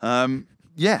 Yes.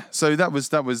 So that was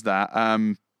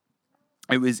that.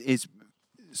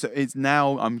 It's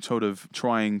now I'm sort of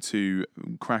trying to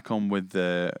crack on with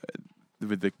the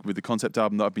concept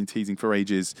album that I've been teasing for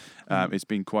ages. It's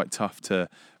been quite tough to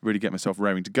really get myself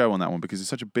raring to go on that one because it's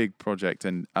such a big project,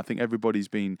 and I think everybody's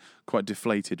been quite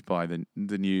deflated by the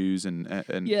news and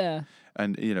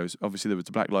obviously there was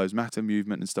the Black Lives Matter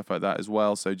movement and stuff like that as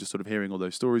well. So just sort of hearing all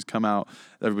those stories come out,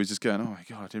 everybody's just going, "Oh my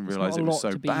god, I didn't realize it was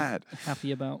so bad."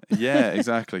 Happy about? Yeah,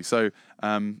 exactly. So.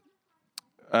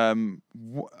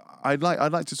 I'd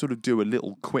like to sort of do a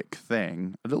little quick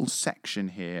thing, a little section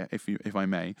here, if I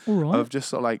may, of just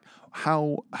sort of like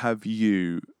how have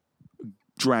you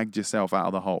dragged yourself out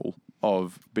of the hole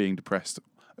of being depressed,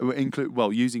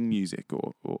 using music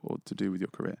or to do with your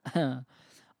career.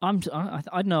 I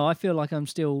don't know. I feel like I'm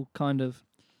still kind of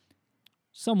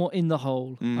somewhat in the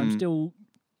hole. I'm still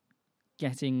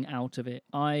getting out of it.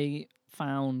 I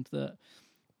found that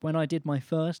when I did my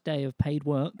first day of paid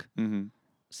work. Mm-hmm.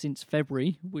 Since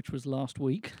February, which was last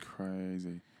week.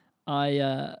 Crazy.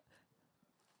 That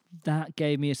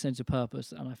gave me a sense of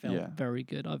purpose, and I felt very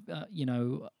good.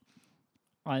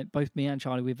 Both me and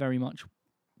Charlie, we're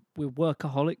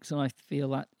workaholics, and I feel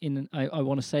that I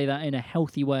want to say that in a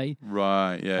healthy way.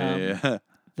 Right. Yeah.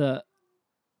 That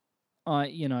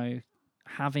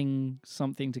having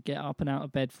something to get up and out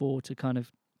of bed for, to kind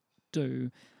of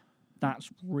do, that's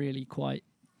really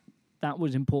that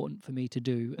was important for me to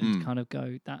do and to kind of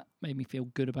go, that made me feel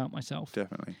good about myself.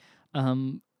 Definitely.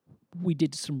 We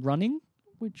did some running,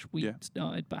 which we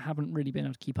started but haven't really been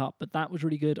able to keep up. But that was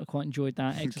really good. I quite enjoyed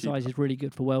that. Exercise is really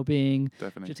good for well-being.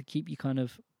 Definitely. Just to keep you kind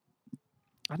of,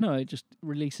 I don't know, it just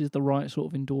releases the right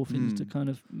sort of endorphins to kind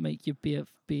of make you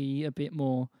be a bit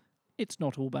more, it's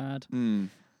not all bad.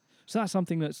 So that's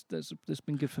something that's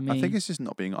been good for me. I think it's just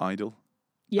not being idle.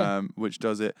 Yeah. Which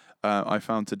does it. I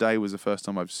found today was the first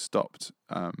time I've stopped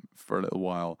for a little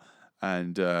while,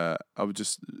 and I was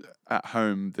just at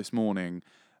home this morning.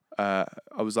 I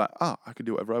was like, I can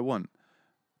do whatever I want.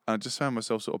 And I just found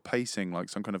myself sort of pacing like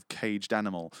some kind of caged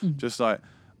animal, just like,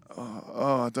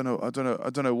 I don't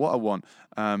know what I want.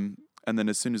 And then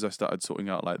as soon as I started sorting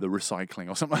out like the recycling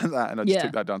or something like that, and I just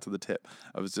took that down to the tip,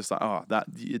 I was just like, that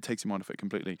it takes your mind off it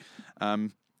completely.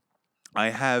 I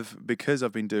have, because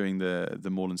I've been doing the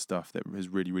Moreland stuff, that has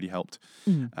really, really helped.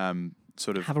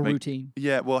 Sort of have a routine.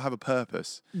 Yeah, well, have a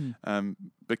purpose.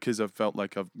 Because I've felt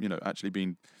like I've actually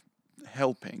been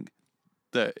helping.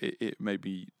 That it made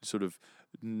me sort of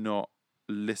not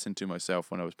listen to myself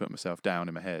when I was putting myself down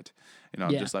in my head.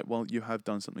 I'm just like, well, you have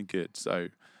done something good, so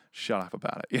shut up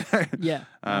about it. Yeah,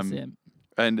 that's it.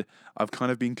 And I've kind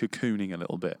of been cocooning a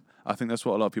little bit. I think that's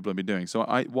what a lot of people have been doing. So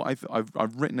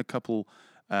I've written a couple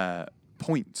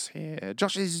points here.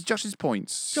 Josh's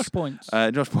points. Josh points.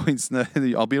 Josh points.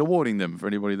 I'll be awarding them for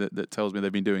anybody that tells me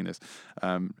they've been doing this.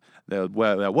 They're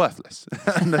worthless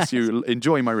unless you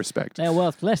enjoy my respect. They're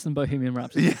worth less than Bohemian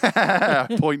Rhapsody. Yeah,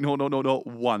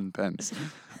 0.0001 pence.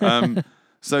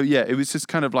 So yeah, it was just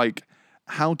kind of like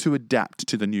how to adapt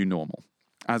to the new normal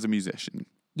as a musician.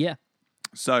 Yeah.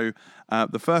 So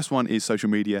the first one is social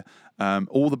media.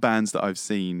 All the bands that I've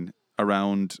seen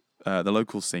around the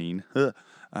local scene,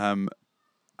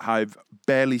 I've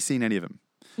barely seen any of them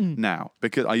now,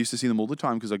 because I used to see them all the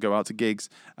time because I go out to gigs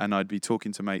and I'd be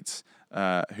talking to mates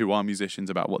who are musicians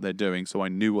about what they're doing, so I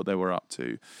knew what they were up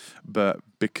to. But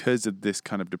because of this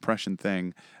kind of depression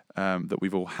thing that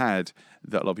we've all had,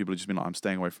 that a lot of people have just been like, I'm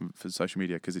staying away from social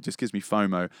media because it just gives me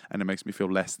FOMO and it makes me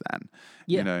feel less than,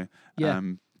 you know?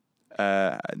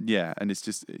 And it's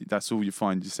just, that's all you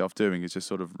find yourself doing is just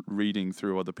sort of reading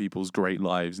through other people's great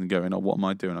lives and going, oh, what am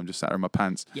I doing? I'm just sat in my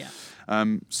pants. Yeah.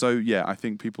 So yeah, I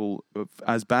think people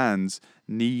as bands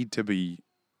need to be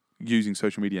using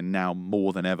social media now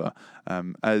more than ever.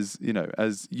 As you know,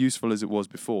 as useful as it was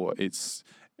before, it's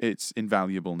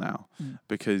invaluable now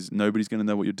because nobody's going to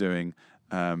know what you're doing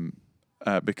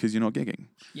because you're not gigging.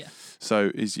 Yeah.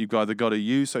 So you've either got to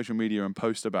use social media and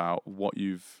post about what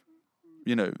you've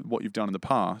done in the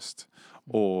past,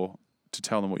 or to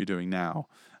tell them what you're doing now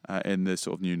in this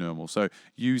sort of new normal. So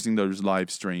using those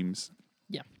live streams.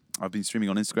 Yeah. I've been streaming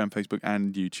on Instagram, Facebook,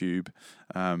 and YouTube.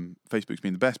 Facebook's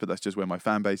been the best, but that's just where my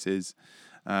fan base is.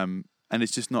 And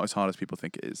it's just not as hard as people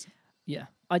think it is. Yeah.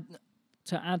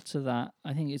 To add to that,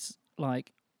 I think it's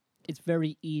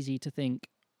very easy to think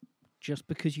just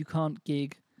because you can't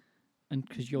gig and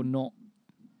because you're not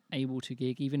able to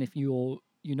gig, even if you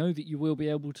know that you will be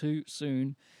able to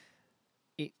soon,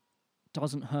 it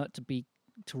doesn't hurt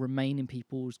to remain in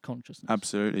people's consciousness.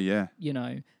 Absolutely, yeah. You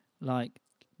know, like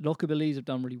Lockabilly's have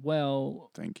done really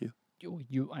well. Thank you.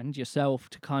 You and yourself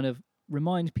to kind of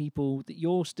remind people that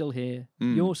you're still here,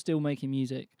 you're still making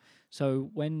music. So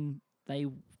when they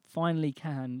finally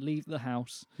can leave the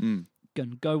house and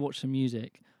go watch some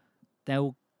music,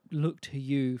 they'll look to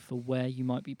you for where you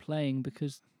might be playing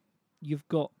because you've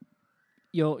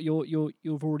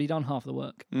already done half the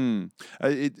work.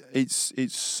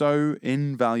 It's so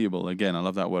invaluable. Again, I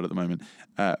love that word at the moment.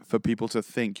 For people to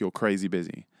think you're crazy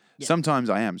busy. Yeah. Sometimes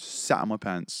I am sat on my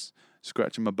pants,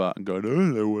 scratching my butt, and going, I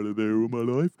don't know what to do with my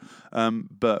life.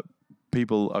 But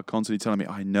people are constantly telling me,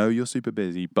 I know you're super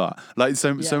busy, but like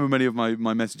so many of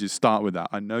my messages start with that.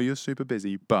 I know you're super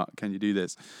busy, but can you do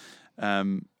this?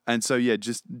 And so, yeah,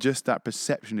 just that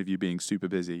perception of you being super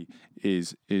busy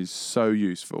is so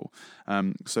useful.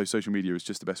 So social media is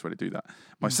just the best way to do that.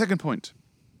 My second point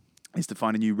is to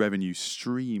find a new revenue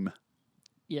stream.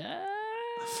 Yeah.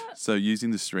 So using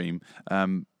the stream.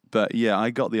 But yeah,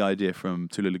 I got the idea from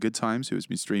Too Little Good Times, who has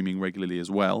been streaming regularly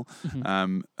as well,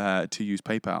 to use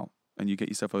PayPal. And you get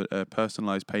yourself a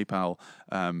personalized PayPal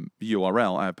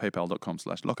URL. I have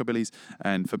paypal.com/lockabillies.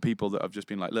 And for people that have just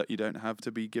been like, look, you don't have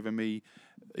to be giving me,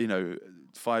 5s,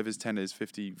 10s,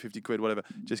 50 quid, whatever.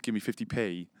 Just give me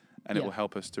 50p. And it will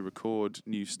help us to record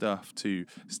new stuff, to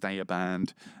stay a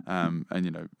band,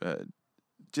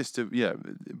 just to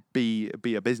be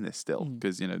a business still,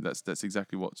 because that's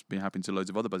exactly what's been happening to loads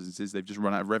of other businesses. They've just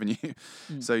run out of revenue.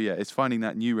 So yeah, it's finding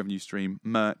that new revenue stream,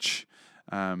 merch,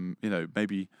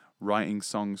 maybe writing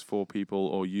songs for people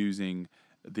or using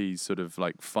these sort of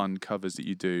like fun covers that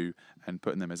you do and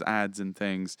putting them as ads and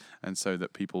things, and so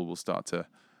that people will start to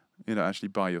actually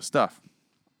buy your stuff.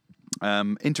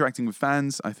 Interacting with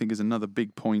fans, I think, is another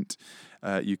big point.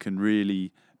 You can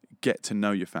really get to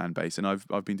know your fan base, and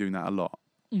I've been doing that a lot.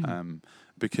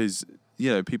 Because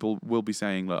people will be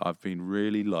saying, look, I've been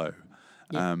really low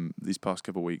these past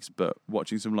couple of weeks, but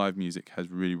watching some live music has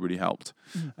really, really helped.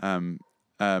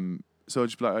 So I'll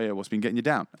just be like, oh yeah, what's been getting you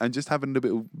down? And just having a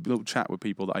little chat with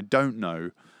people that I don't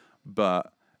know,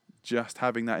 but just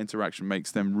having that interaction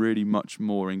makes them really much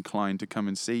more inclined to come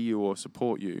and see you or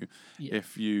support you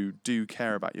if you do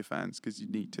care about your fans, because you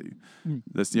need to.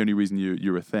 That's the only reason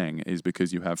you're a thing, is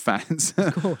because you have fans.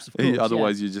 Of course.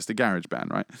 Otherwise, you're just a garage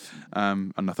band, right?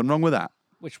 And nothing wrong with that.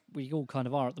 Which we all kind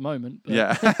of are at the moment. But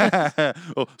Yeah.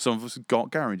 Well, some of us have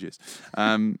got garages.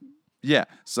 Yeah,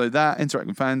 so that, interacting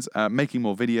with fans, making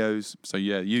more videos. So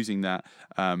yeah, using that.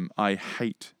 I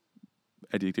hate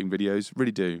editing videos,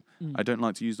 really do. I don't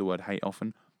like to use the word hate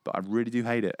often, but I really do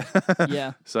hate it.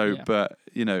 Yeah. So, but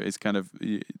it's kind of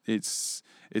it's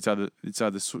either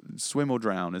swim or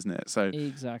drown, isn't it? So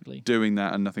exactly, doing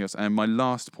that and nothing else. And my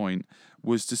last point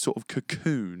was to sort of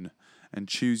cocoon and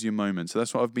choose your moment. So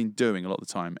that's what I've been doing a lot of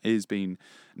the time.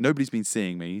 Nobody's been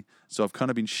seeing me, so I've kind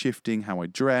of been shifting how I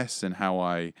dress and how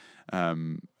I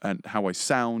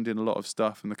sound in a lot of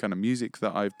stuff, and the kind of music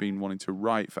that I've been wanting to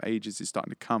write for ages is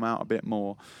starting to come out a bit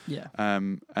more. Yeah.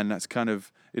 And that's kind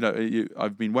of,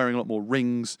 I've been wearing a lot more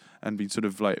rings and been sort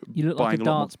of like You look buying like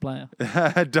a lot darts player.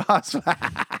 more darts.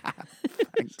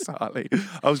 Thanks, Harley.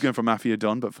 I was going for Mafia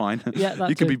Don, but fine. Yeah, that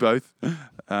you could too. be both.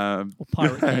 Or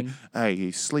Pirate King. Hey,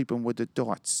 he's sleeping with the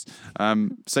dots.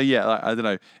 So yeah, I don't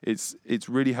know. It's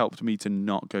really helped me to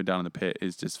not go down in the pit.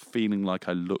 Is just feeling like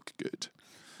I look good.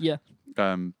 Yeah.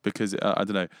 Because I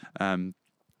don't know.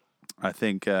 I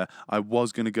think I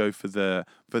was going to go for the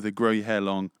grow your hair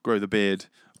long, grow the beard.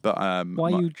 But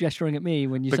why are you gesturing at me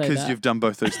when you say that? Because you've done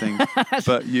both those things.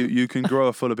 But you can grow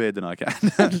a fuller beard than I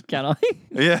can. Can I?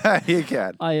 Yeah, you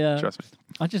can. Trust me.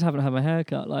 I just haven't had my hair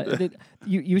cut. Like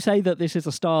you say that this is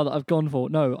a style that I've gone for.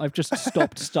 No, I've just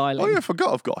stopped styling. Oh yeah, I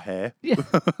forgot I've got hair. Yeah.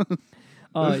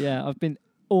 Oh yeah, I've been.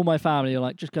 All my family are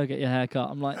like, just go get your hair cut.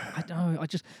 I'm like, I don't know.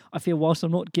 I feel whilst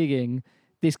I'm not gigging,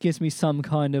 this gives me some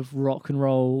kind of rock and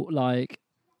roll like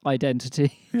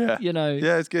identity. Yeah.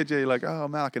 Yeah, it's good. Yeah, you're like, oh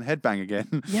man, I can headbang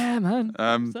again. Yeah, man.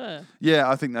 It's there. Yeah,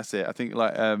 I think that's it. I think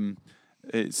like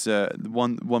it's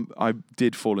one. I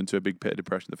did fall into a big pit of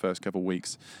depression the first couple of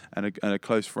weeks, and a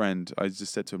close friend. I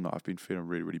just said to him, like, I've been feeling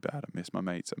really, really bad. I miss my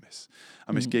mates.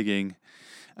 I miss gigging,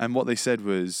 and what they said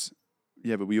was,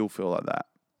 yeah, but we all feel like that,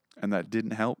 and that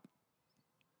didn't help.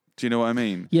 Do you know what I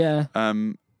mean? Yeah.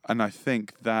 And I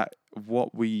think that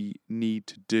what we need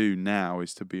to do now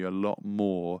is to be a lot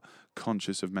more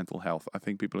conscious of mental health. I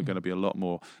think people are going to be a lot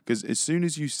more, because as soon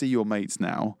as you see your mates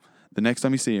now, the next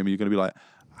time you see them, you're going to be like,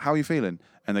 how are you feeling?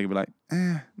 And they're going to be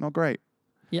like, not great.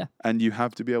 Yeah. And you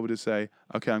have to be able to say,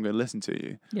 okay, I'm going to listen to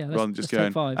you. Yeah. Rather than just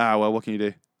let's going, take 5. well, what can you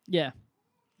do? Yeah.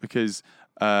 Because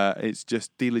it's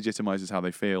just delegitimizes how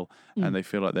they feel, and they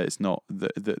feel like that it's not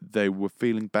that they were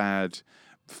feeling bad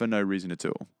for no reason at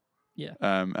all. Yeah.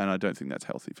 And I don't think that's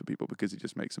healthy for people, because it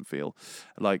just makes them feel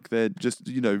like they're just,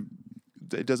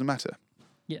 it doesn't matter.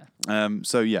 Yeah.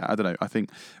 So yeah, I don't know. I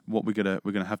think what we're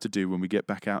gonna have to do when we get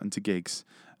back out into gigs,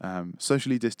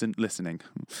 socially distant listening.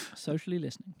 Socially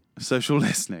listening. Social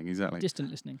listening, exactly.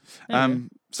 Distant listening.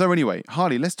 So anyway,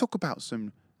 Harley, let's talk about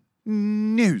some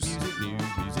news.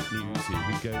 Music news, here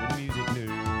we go with music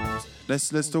news.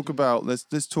 Let's talk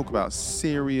about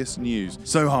serious news.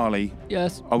 So Harley,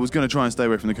 Yes. I was going to try and stay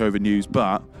away from the COVID news,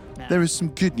 but there is some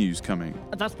good news coming.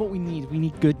 That's what we need. We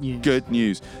need good news. Good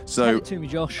news. Tell So it to me,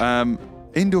 Josh.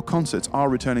 indoor concerts are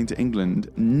returning to England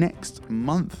next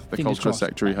month, the Fingers Cultural crossed.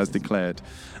 Secretary has declared.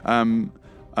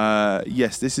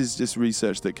 Yes, this is just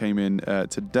research that came in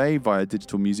today via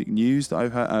Digital Music News that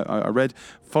I read.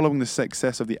 Following the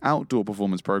success of the outdoor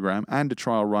performance program and a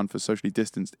trial run for socially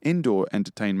distanced indoor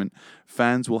entertainment,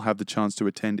 fans will have the chance to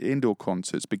attend indoor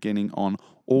concerts beginning on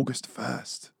August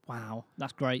 1st. Wow,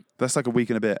 that's great. That's like a week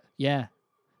and a bit. Yeah,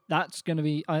 that's going to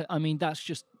be. I mean, that's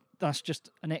just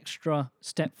an extra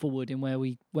step forward in where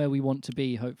we want to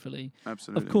be. Hopefully,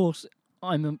 Absolutely. of course.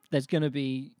 It's going to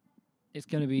be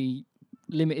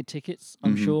limited tickets.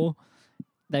 I'm sure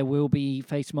there will be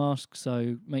face masks,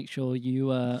 so make sure you.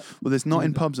 Well, there's not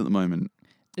in pubs at the moment.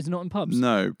 It's not in pubs.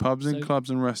 No, pubs and So- clubs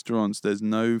and restaurants, there's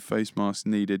no face mask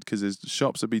needed because there's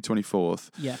shops will be 24th.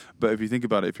 Yeah. But if you think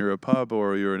about it, if you're a pub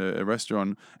or you're in a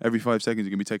restaurant, every 5 seconds you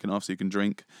can be taken off so you can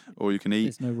drink or you can eat.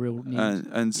 There's no real need.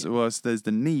 And so there's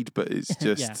the need, but it's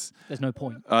just yeah. There's no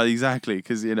point. Exactly,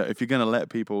 because if you're going to let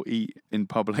people eat in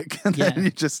public, then Yeah.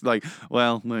 you're just like,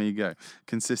 well, there you go,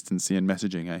 consistency in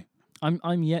messaging, eh?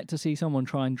 I'm yet to see someone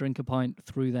try and drink a pint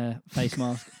through their face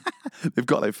mask. They've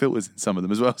got like filters in some of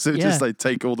them as well, so Yeah. just like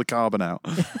take all the carbon out.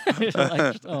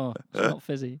 It's not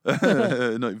fizzy.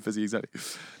 Not even fizzy, exactly.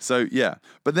 So yeah,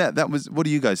 but that was. What do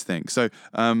you guys think? So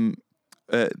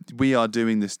we are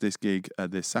doing this gig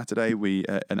this Saturday. We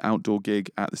an outdoor gig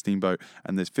at the Steamboat,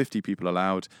 and there's 50 people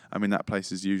allowed. I mean, that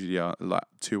place is usually like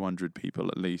 200 people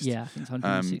at least. Yeah, I think it's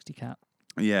 160 cap.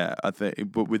 Yeah, I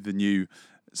think, but with the new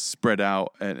spread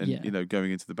out and Yeah. going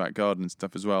into the back garden and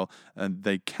stuff as well, and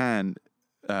they can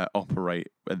operate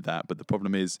at that. But the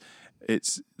problem is,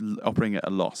 it's operating at a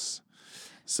loss.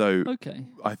 So Okay.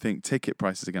 I think ticket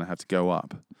prices are going to have to go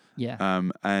up. Yeah.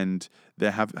 And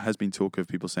there has been talk of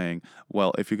people saying,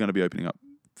 well, if you're going to be opening up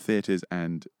theatres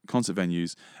and concert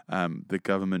venues, the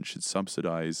government should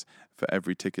subsidise for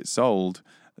every ticket sold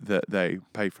that they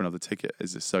pay for another ticket,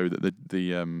 so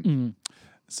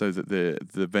that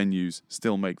the venues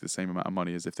still make the same amount of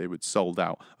money as if they would sold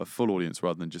out a full audience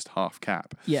rather than just half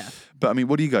cap. Yeah. But I mean,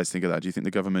 what do you guys think of that? Do you think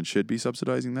the government should be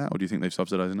subsidising that, or do you think they've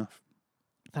subsidised enough?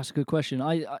 That's a good question.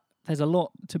 I there's a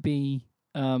lot to be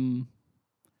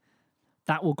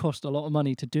that will cost a lot of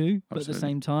money to do, but at the Absolutely.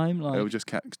 same time, It will like just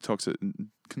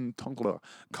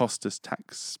cost us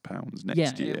tax pounds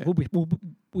next year.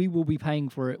 we will be paying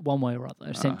for it one way or other,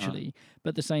 essentially. But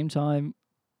at the same time,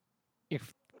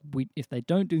 if they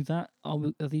don't do that, are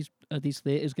these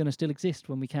theatres going to still exist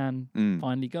when we can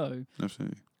finally go?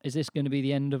 Absolutely. Is this going to be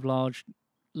the end of large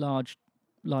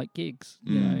like gigs?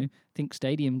 You know, think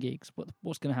stadium gigs.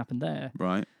 What's going to happen there?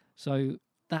 Right. So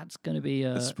that's going to be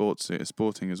It's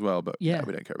sporting as well, but Yeah.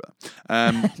 we don't care about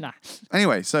that. nah.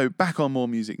 Anyway, so back on more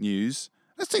music news.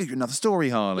 Let's take you another story,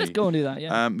 Harley. Let's go and do that.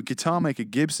 Yeah. Guitar maker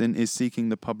Gibson is seeking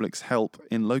the public's help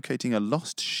in locating a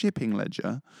lost shipping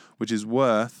ledger, which is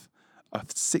worth a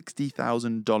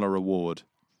 $60,000 reward.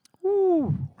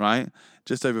 Ooh. Right?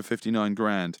 Just over 59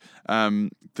 grand.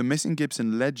 The missing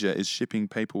Gibson ledger is shipping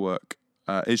paperwork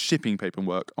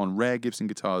on rare Gibson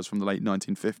guitars from the late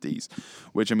 1950s,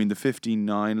 which, I mean, the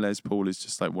 59 Les Paul is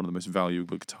just like one of the most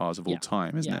valuable guitars of all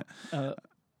time, isn't it?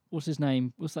 What's his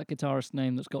name? What's that guitarist's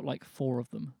name that's got like 4 of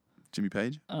them? Jimmy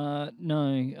Page? No.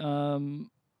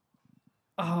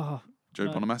 Joe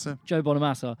Bonamassa? Joe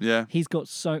Bonamassa. Yeah. He's got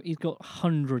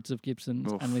hundreds of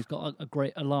Gibsons, Oof. and he's got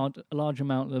a large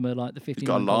amount of them are like the 59. He's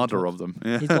got a larder of them.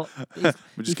 Yeah. He's got. We He's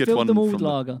just get filled one them all with from the-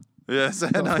 lager. Yes,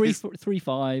 Got nice.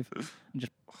 3.5 and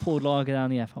just poured lager down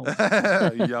the F hole.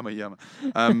 Yummy.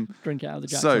 Drink it out of the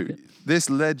jack So socket. this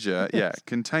ledger,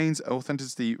 contains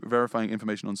authenticity verifying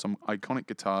information on some iconic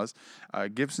guitars.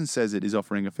 Gibson says it is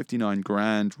offering a 59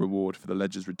 grand reward for the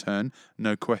ledger's return.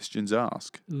 No questions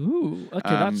asked. Ooh, okay,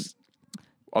 that's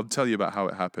I'll tell you about how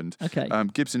it happened. okay.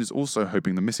 Gibson is also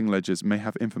hoping the missing ledgers may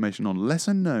have information on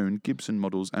lesser-known Gibson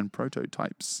models and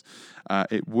prototypes.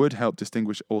 It would help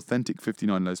distinguish authentic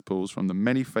 59 Les Pauls from the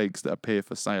many fakes that appear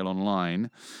for sale online.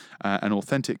 An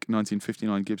authentic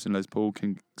 1959 Gibson Les Paul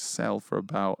can sell for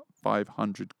about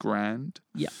 500 grand.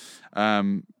 Yeah.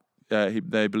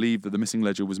 They believe that the missing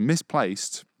ledger was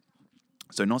misplaced,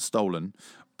 so not stolen,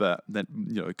 but then,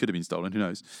 it could have been stolen, who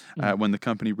knows, when the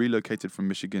company relocated from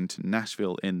Michigan to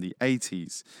Nashville in the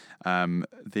 80s.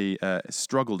 They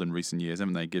struggled in recent years,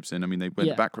 haven't they, Gibson? I mean, they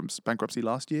went bankruptcy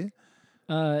last year.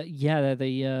 They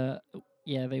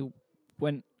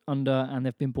went under and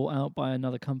they've been bought out by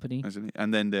another company.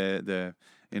 And then they're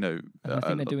And I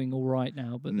think they're doing all right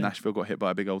now. But Nashville got hit by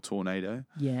a big old tornado.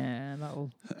 Yeah, that'll.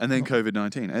 And then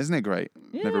COVID-19. Isn't it great?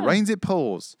 Yeah. Never rains, it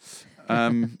pours.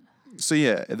 So,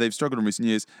 they've struggled in recent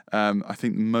years. I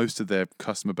think most of their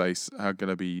customer base are going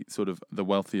to be sort of the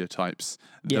wealthier types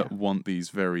that want these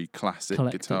very classic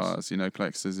guitars,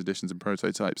 collector's editions and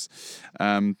prototypes.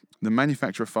 The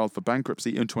manufacturer filed for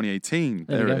bankruptcy in 2018.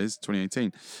 There it is,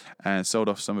 2018. And sold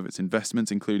off some of its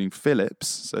investments, including Philips.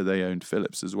 So they owned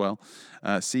Philips as well.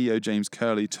 CEO James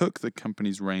Curley took the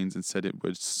company's reins and said it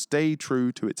would stay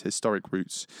true to its historic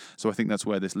roots. So I think that's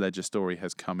where this ledger story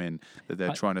has come in, that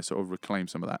they're trying to sort of reclaim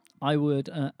some of that. I would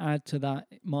add to that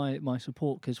my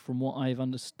support, because from what I've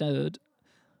understood,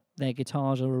 their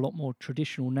guitars are a lot more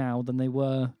traditional now than they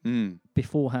were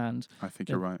beforehand. I think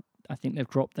you're right. I think they've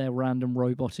dropped their random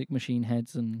robotic machine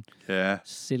heads and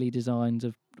silly designs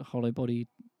of hollow body,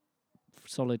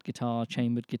 solid guitar,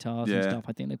 chambered guitars and stuff.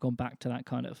 I think they've gone back to that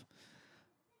kind of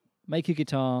make a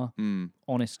guitar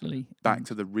honestly. Back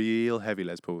to the real heavy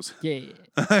Les Pauls. Yeah.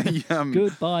 Yum.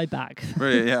 Goodbye back.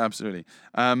 Really, yeah, absolutely.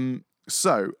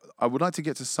 So I would like to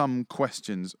get to some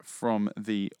questions from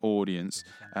the audience.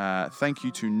 Thank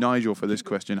you to Nigel for this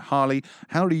question. Harley,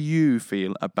 how do you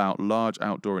feel about large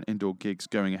outdoor and indoor gigs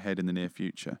going ahead in the near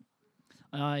future?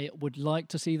 I would like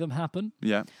to see them happen.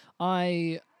 Yeah.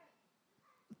 I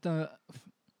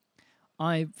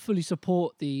fully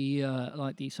support the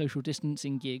the social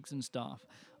distancing gigs and stuff.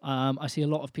 I see a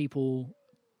lot of people,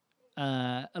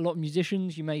 a lot of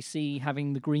musicians you may see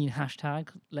having the green hashtag,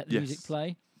 let the music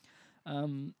play.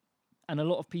 And a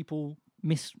lot of people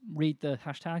misread the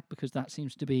hashtag because that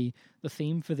seems to be the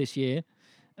theme for this year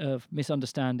of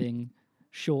misunderstanding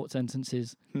short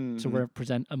sentences to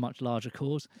represent a much larger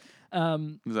cause.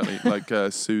 Exactly, like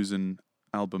Susan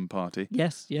album party.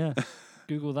 Yes, yeah.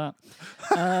 Google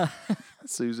that.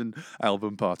 Susan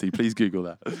album party. Please Google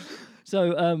that.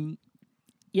 So,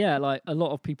 like a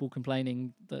lot of people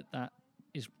complaining that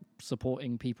is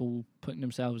supporting people putting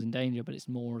themselves in danger, but it's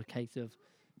more a case of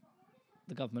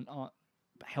the government aren't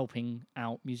helping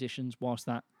out musicians whilst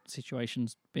that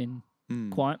situation's been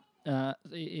quiet.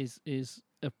 Is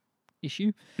a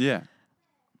issue. Yeah.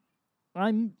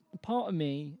 Part of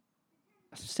me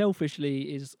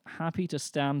selfishly is happy to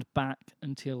stand back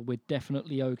until we're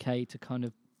definitely okay to kind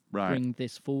of bring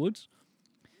this forwards,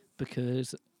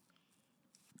 because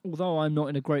although I'm not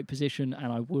in a great position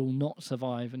and I will not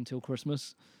survive until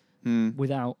Christmas,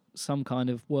 without some kind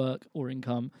of work or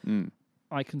income,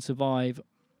 I can survive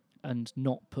and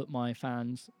not put my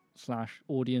fans /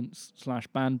 audience /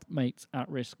 bandmates at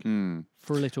risk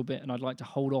for a little bit. And I'd like to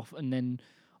hold off, and then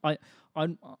I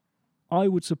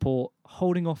would support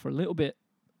holding off for a little bit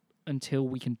until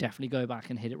we can definitely go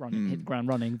back and hit the ground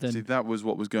running. Then See, that was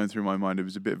what was going through my mind. It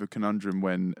was a bit of a conundrum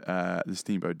when the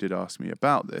Steamboat did ask me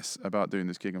about doing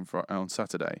this gig on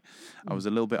Saturday. I was a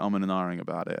little bit and ahhing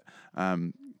about it,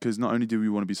 because not only do we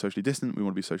want to be socially distant, we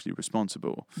want to be socially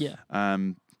responsible. Yeah.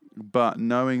 But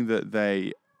knowing that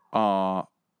they are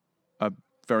a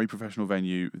very professional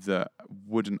venue that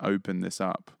wouldn't open this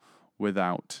up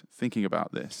without thinking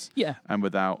about this, and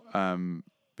without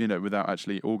without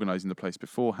actually organising the place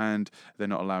beforehand, they're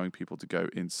not allowing people to go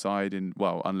inside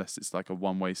unless it's like a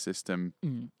one-way system.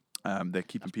 They're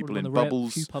keeping people in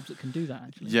bubbles. Few pubs that can do that,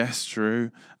 actually. Yes,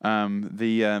 true.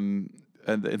 They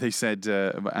said,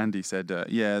 Andy said,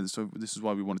 so this is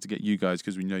why we wanted to get you guys,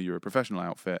 because we know you're a professional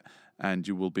outfit and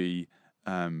you will be,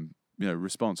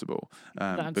 responsible.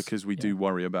 Because we do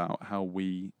worry about how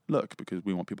we look, because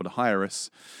we want people to hire us.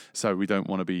 So we don't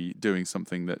want to be doing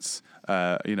something that's,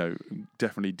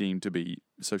 definitely deemed to be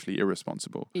socially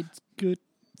irresponsible. It's good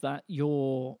that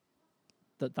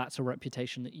that's a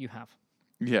reputation that you have.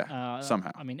 Yeah, somehow.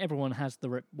 I mean, everyone has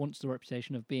wants the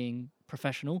reputation of being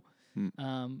professional.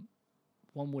 One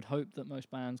would hope that most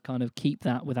bands kind of keep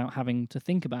that without having to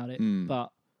think about it.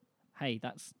 But hey,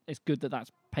 it's good that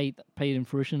that's paid in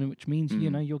fruition, which means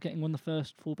you're getting one of the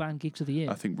first full band gigs of the year.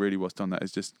 I think really what's done that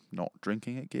is just not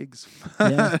drinking at gigs,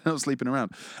 Yeah. not sleeping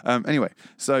around. Anyway,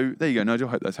 so there you go, Nigel.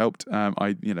 Hope that's helped.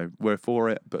 We're for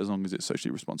it, but as long as it's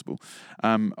socially responsible.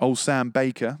 Old Sam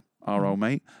Baker, our old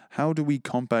mate. How do we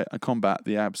combat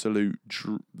the absolute?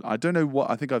 I don't know what.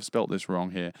 I think I've spelt this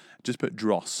wrong here. Just put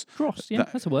dross. Dross, yeah,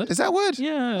 that's a word. Is that a word?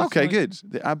 Yeah. Okay, good.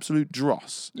 The absolute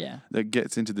dross. Yeah. That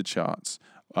gets into the charts.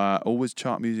 Always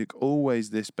chart music,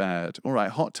 always this bad. All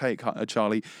right, hot take,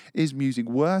 Charlie. Is music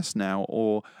worse now,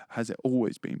 or has it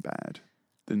always been bad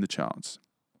in the charts?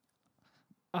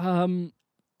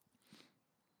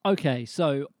 Okay,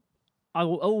 so I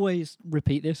will always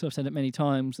repeat this. I've said it many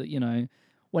times that,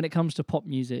 when it comes to pop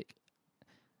music,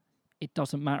 it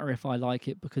doesn't matter if I like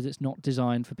it, because it's not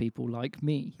designed for people like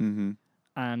me. Mm-hmm.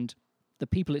 And the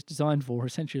people it's designed for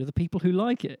essentially are the people who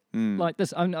like it. Like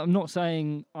this, I'm not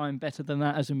saying I'm better than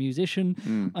that as a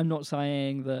musician. I'm not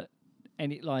saying that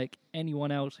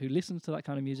anyone else who listens to that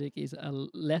kind of music is a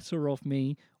lesser of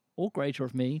me or greater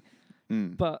of me.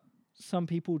 But some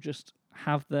people just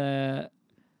have their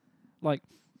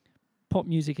pop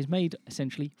music is made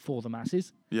essentially for the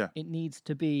masses. Yeah. It needs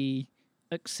to be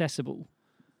accessible.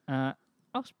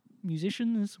 Us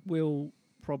musicians will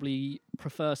probably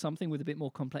prefer something with a bit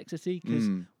more complexity, because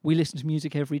we listen to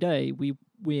music every day.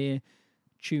 We're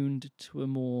tuned to a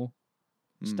more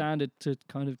standard to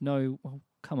kind of know, well,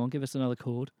 come on, give us another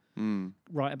chord.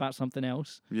 Write about something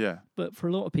else. Yeah. But for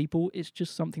a lot of people, it's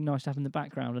just something nice to have in the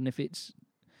background. And if it's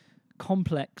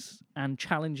complex and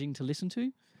challenging to listen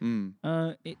to,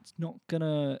 it's not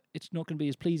gonna be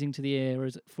as pleasing to the ear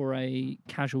as for a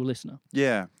casual listener.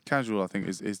 Yeah, casual, I think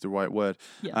is the right word.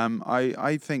 Yeah.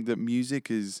 I think that music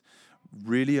is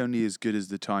really only as good as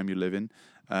the time you live in.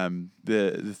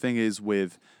 The thing is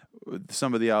with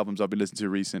some of the albums I've been listening to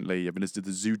recently, I've been listening to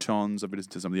the Zootons, I've been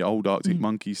listening to some of the old Arctic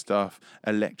Monkey stuff,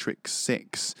 Electric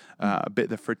Six, a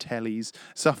bit of the Fratellis,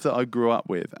 stuff that I grew up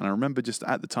with. And I remember just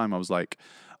at the time I was like,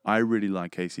 I really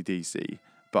like AC/DC,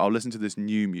 but I'll listen to this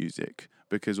new music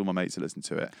because all my mates are listening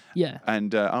to it. Yeah.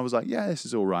 And I was like, yeah, this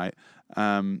is all right.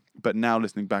 But now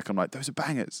listening back, I'm like, those are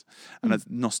bangers. And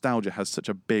nostalgia has such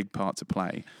a big part to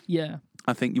play. Yeah.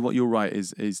 I think what you're right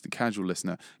is the casual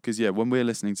listener. Because, when we're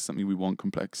listening to something, we want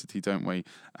complexity, don't we?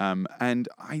 And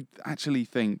I actually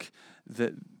think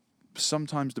that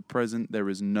sometimes the present, there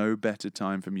is no better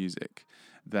time for music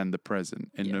than the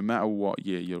present. And no matter what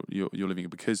year you're living in,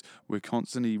 because we're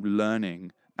constantly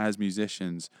learning as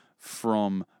musicians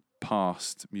from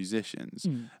past musicians.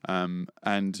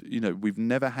 And we've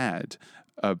never had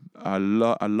a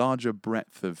larger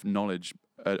breadth of knowledge,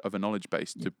 of a knowledge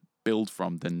base to build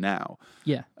from than now.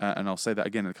 And I'll say that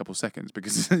again in a couple of seconds,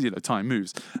 because time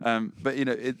moves. But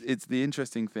it's the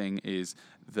interesting thing is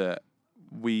that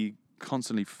we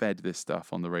constantly fed this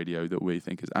stuff on the radio that we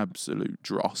think is absolute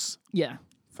dross.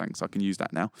 Thanks, I can use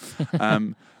that now.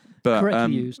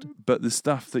 Correctly used. But the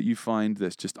stuff that you find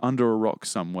that's just under a rock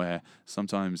somewhere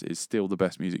sometimes is still the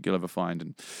best music you'll ever find,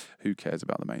 and who cares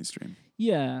about the mainstream?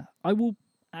 Yeah, I will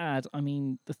add,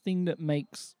 the thing that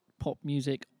makes pop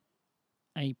music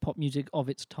a pop music of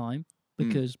its time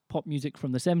because pop music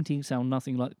from the 70s sound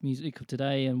nothing like music of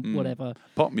today and whatever.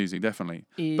 Pop music, definitely.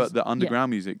 But the underground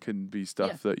music can be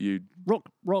stuff that you...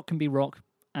 Rock can be rock.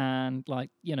 And, like,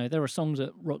 you know, there are songs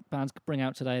that rock bands could bring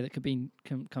out today that can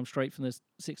come straight from the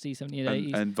 60s, 70s,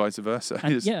 80s. And vice versa.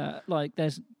 And like,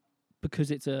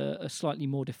 because it's a slightly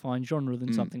more defined genre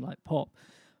than something like pop.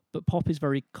 But pop is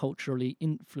very culturally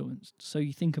influenced. So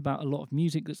you think about a lot of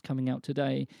music that's coming out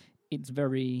today, it's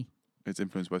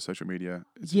influenced by social media.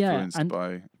 It's influenced and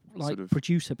by like sort of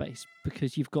producer based,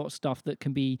 because you've got stuff that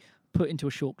can be put into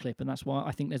a short clip, and that's why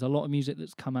I think there's a lot of music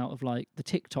that's come out of like the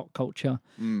TikTok culture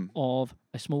of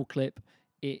a small clip.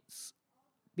 It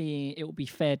will be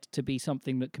fed to be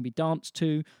something that can be danced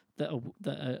to,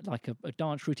 that like a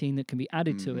dance routine that can be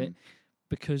added to it,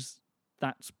 because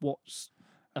that's what's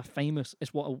a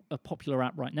popular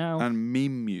app right now. And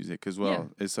meme music as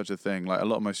well is such a thing. Like, a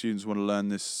lot of my students want to learn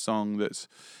this song that's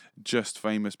just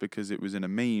famous because it was in a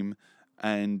meme,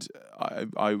 and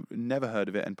I never heard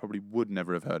of it and probably would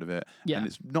never have heard of it. Yeah. And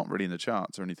it's not really in the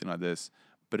charts or anything like this,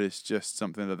 but it's just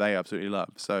something that they absolutely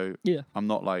love. So I'm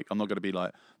not going to be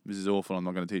like, this is awful, I'm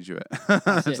not going to teach you it.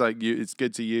 It's like, it's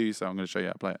good to you, so I'm going to show you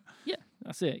how to play it. Yeah,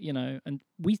 that's it, you know. And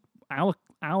our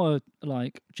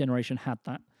like generation had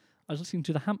that. I was listening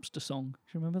to the Hamster song.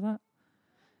 Do you remember that?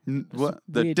 What?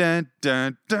 The dun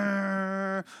dun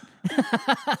dun.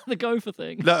 The Gopher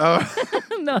thing. No.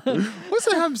 No. What's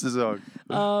the Hamster song?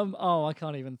 I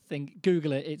can't even think.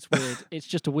 Google it. It's weird. It's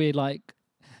just a weird like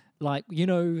you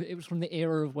know, it was from the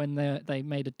era of when they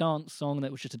made a dance song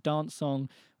that was just a dance song,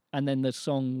 and then the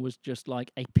song was just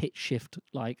like a pitch shift.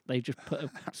 Like they just put a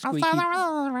squeaky.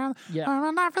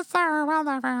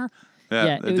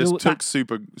 Yeah, it just took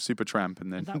Super Tramp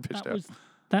and then pitched out.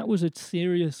 That was a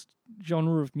serious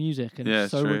genre of music, and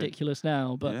it's so true. ridiculous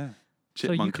now. But so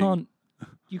Chipmunking.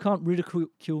 you can't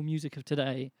ridicule music of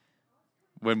today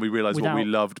when we realise what we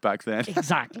loved back then.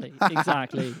 Exactly.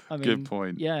 I mean, good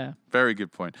point. Yeah, very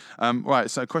good point. Right,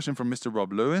 so a question from Mr.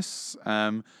 Rob Lewis. Hi,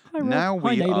 Rob. Now Hi,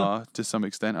 we neighbour. are, to some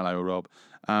extent, hello Rob,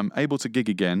 able to gig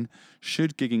again.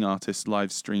 Should gigging artists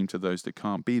live stream to those that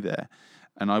can't be there?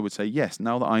 And I would say yes.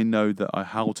 Now that I know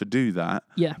how to do that,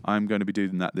 I'm going to be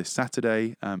doing that this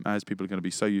Saturday, as people are going to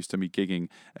be so used to me gigging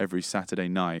every Saturday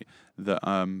night that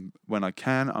when I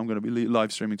can, I'm going to be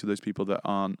live streaming to those people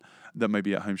that may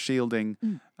be at home shielding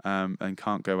and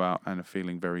can't go out and are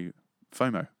feeling very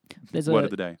FOMO. Word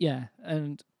of the day. Yeah,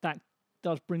 and that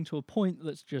does bring to a point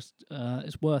that's just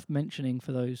it's worth mentioning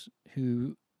for those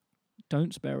who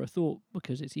don't spare a thought,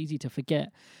 because it's easy to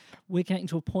forget. We're getting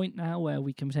to a point now where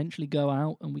we can potentially go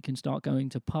out and we can start going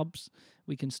to pubs.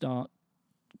 We can start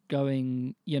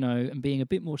going, you know, and being a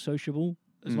bit more sociable,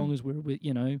 as long as we're,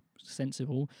 you know,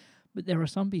 sensible. But there are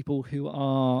some people who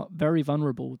are very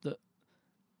vulnerable that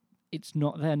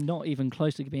they're not even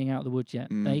close to being out of the woods yet.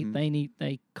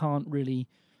 They can't really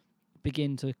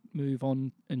begin to move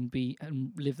on and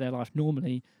live their life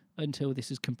normally until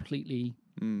this is completely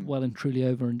well and truly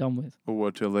over and done with, or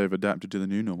until they've adapted to the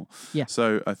new normal. Yeah.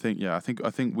 So I think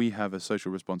we have a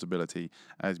social responsibility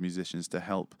as musicians to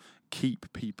help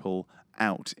keep people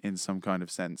out in some kind of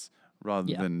sense,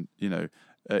 rather than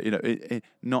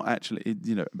not actually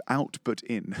out but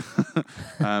in.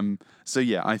 So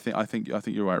yeah, I think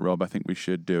you're right, Rob. I think we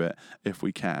should do it if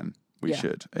we can. We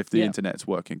should, if the internet's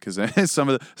working, because some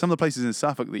of the places in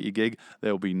Suffolk that you gig,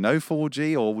 there will be no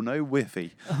 4G or no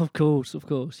Wi-Fi. Of course.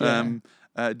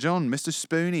 Yeah. John, Mr.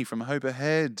 Spoony from Hope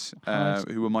Ahead,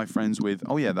 who were my friends with.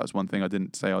 Oh yeah, that's one thing I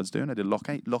didn't say I was doing. I did Lock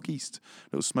East,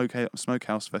 little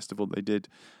smokehouse festival that they did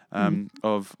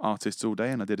of artists all day,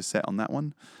 and I did a set on that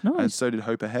one. Nice. And so did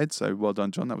Hope Ahead. So well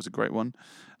done, John. That was a great one.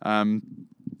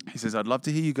 He says, I'd love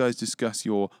to hear you guys discuss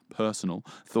your personal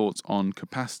thoughts on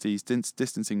capacities,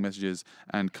 distancing measures,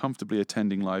 and comfortably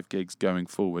attending live gigs going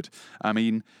forward. I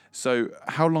mean, so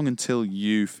how long until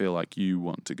you feel like you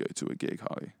want to go to a gig,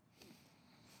 Harley?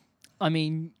 I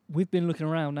mean, we've been looking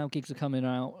around now. Gigs are coming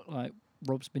out. Like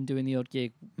Rob's been doing the odd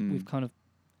gig. We've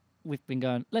been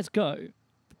going, let's go,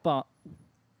 but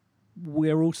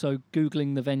we're also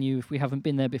Googling the venue if we haven't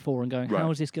been there before and going,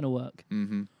 how is this going to work?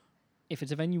 Mm-hmm. If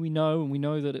it's a venue we know and we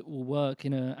know that it will work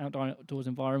in an outdoors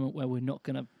environment where we're not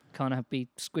going to kind of be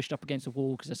squished up against a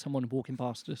wall because there's someone walking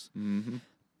past us,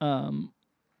 then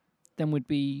we'd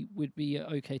be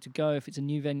okay to go. If it's a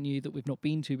new venue that we've not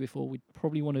been to before, we'd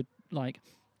probably want to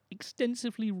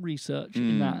extensively research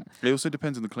in that. It also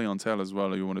depends on the clientele as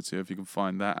well. You wanted to, if you can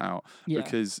find that out, Yeah.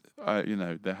 because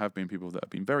there have been people that have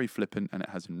been very flippant, and it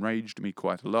has enraged me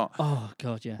quite a lot. Oh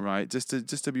God, yeah. Right, just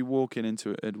to be walking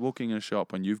in a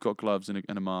shop and you've got gloves and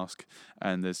a mask,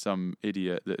 and there's some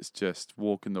idiot that's just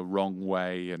walking the wrong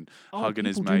way and hugging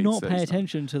his mates. People do not pay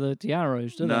attention to the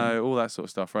arrows, do they? No, all that sort of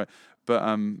stuff, right? But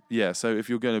so if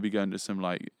you're going to be going to some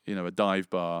a dive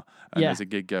bar and there's a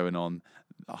gig going on,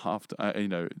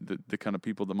 the kind of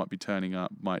people that might be turning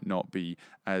up might not be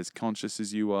as conscious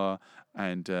as you are,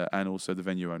 and also the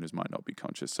venue owners might not be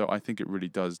conscious. So I think it really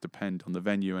does depend on the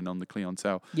venue and on the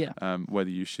clientele. Yeah. Whether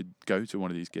you should go to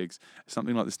one of these gigs,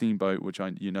 something like the Steamboat, which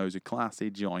is a classy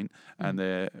joint, and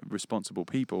they're responsible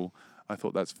people. I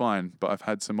thought that's fine, but I've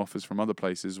had some offers from other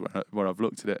places where I've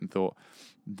looked at it and thought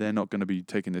they're not going to be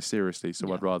taking this seriously,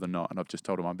 so I'd rather not. And I've just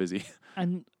told them I'm busy.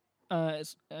 And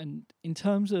in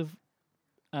terms of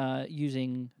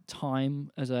using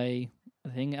time as a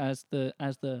thing, as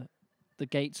the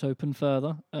gates open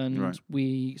further and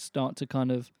we start to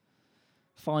kind of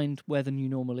find where the new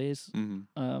normal is.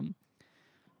 I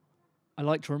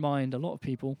like to remind a lot of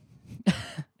people,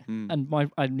 and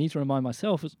I need to remind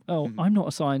myself as well. I'm not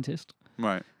a scientist.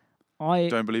 Right. I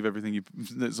don't believe everything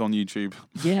that's on YouTube.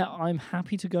 Yeah, I'm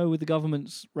happy to go with the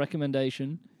government's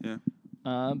recommendation. Yeah.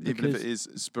 Even if it is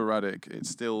sporadic, it's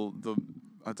still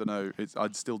I don't know.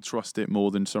 I'd still trust it more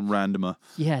than some randomer.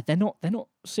 Yeah, they're not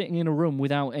sitting in a room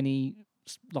without any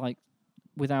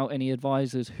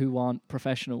advisors who aren't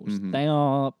professionals. They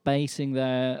are basing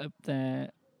their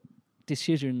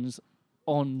decisions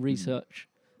on research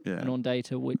and on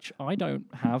data, which I don't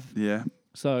have. Yeah.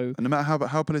 So, and no matter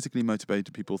how politically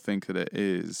motivated people think that it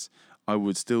is, I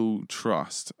would still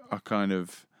trust a kind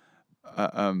of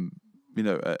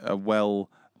a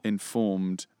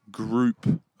well-informed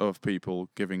group of people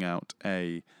giving out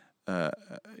a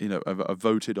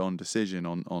voted on decision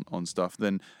on stuff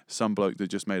than some bloke that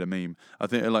just made a meme. I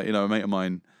think a mate of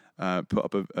mine put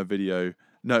up a video.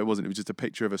 No, it wasn't. It was just a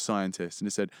picture of a scientist, and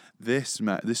it said this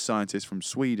scientist from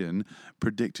Sweden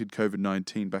predicted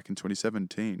COVID-19 back in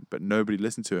 2017, but nobody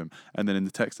listened to him. And then in the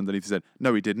text underneath, he said,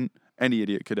 "No, he didn't. Any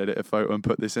idiot could edit a photo and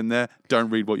put this in there. Don't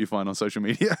read what you find on social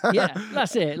media." Yeah,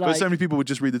 that's it. But so many people would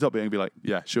just read the topic and be like,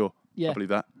 "Yeah, sure, yeah. I believe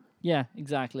that." Yeah,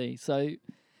 exactly. So,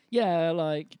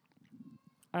 yeah,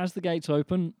 as the gates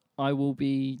open, I will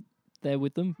be there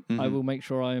with them. I will make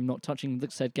sure I am not touching the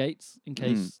said gates in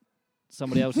case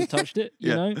somebody else has touched it.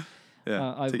 You know,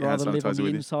 I'd rather live on the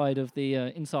inside of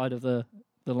the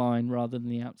line rather than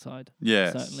the outside.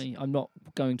 Yeah, certainly. I'm not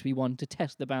going to be one to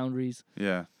test the boundaries.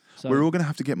 Yeah, so, we're all going to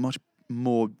have to get much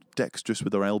more dexterous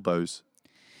with our elbows.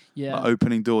 Yeah,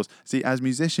 opening doors. See, as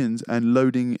musicians and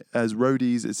loading as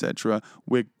roadies, etc.,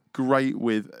 we're great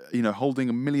with holding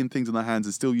a million things in our hands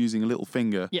and still using a little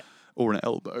finger or an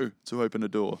elbow to open a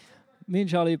door. Me and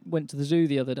Charlie went to the zoo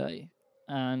the other day,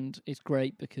 and it's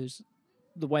great because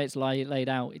the way it's laid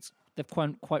out, they're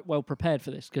quite well prepared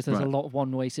for this because there's a lot of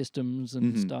one-way systems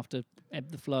and stuff to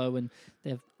ebb the flow, and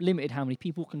they've limited how many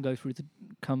people can go through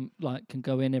can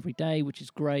go in every day, which is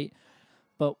great.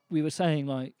 But we were saying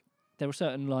there were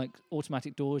certain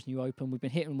automatic doors and you open. We've been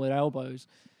hitting with our elbows,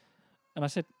 and I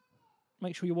said,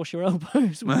 make sure you wash your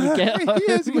elbows when you get home.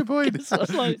 Yeah, that's a good point.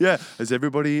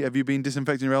 Have you been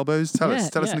disinfecting your elbows? Tell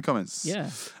us in the comments. Yeah.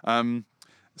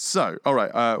 So, all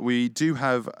right, we do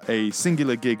have a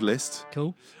singular gig list.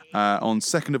 Cool. On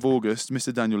 2nd of August,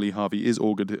 Mr. Daniel Lee Harvey is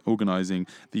organising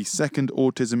the 2nd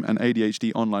Autism and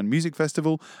ADHD Online Music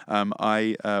Festival.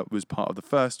 I was part of the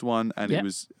first one, and it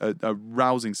was a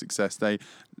rousing success. They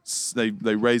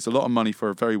raised a lot of money for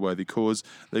a very worthy cause.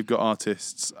 They've got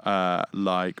artists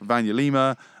like Vanya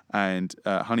Lima and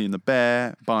Honey and the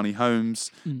Bear, Barney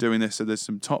Holmes doing this. So there's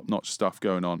some top-notch stuff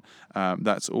going on.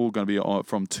 That's all going to be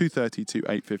from 2:30 to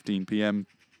 8:15 p.m.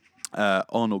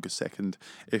 On August 2nd.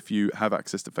 If you have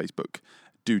access to Facebook,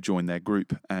 do join their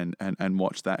group and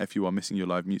watch that if you are missing your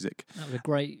live music. That was a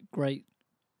great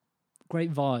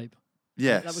vibe.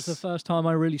 Yes. That was the first time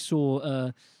I really saw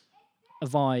a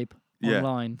vibe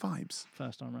online. Vibes.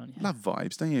 First time around. Yeah. Love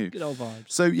vibes, don't you? Good old vibes.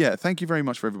 So, thank you very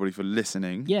much for everybody for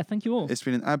listening. Yeah, thank you all. It's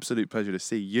been an absolute pleasure to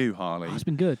see you, Harley. It's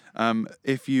been good.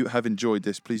 If you have enjoyed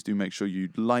this, please do make sure you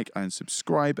like and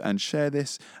subscribe and share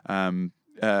this.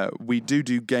 We do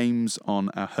games on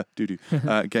our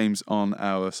games on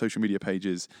our social media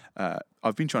pages.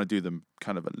 I've been trying to do them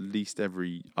kind of at least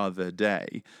every other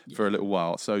day for a little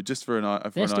while. So just for an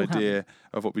idea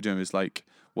of what we're doing is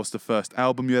what's the first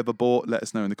album you ever bought? Let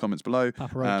us know in the comments below.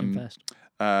 Paparazzi Fest.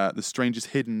 the strangest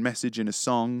hidden message in a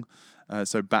song.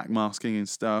 So backmasking and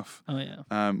stuff. Oh,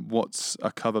 yeah. What's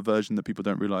a cover version that people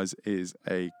don't realize is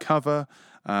a cover?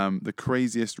 The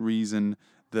craziest reason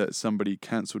that somebody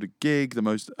cancelled a gig. The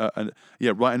most,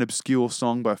 write an obscure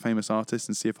song by a famous artist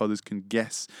and see if others can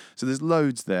guess. So there's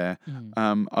loads there.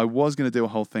 I was going to do a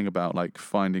whole thing about like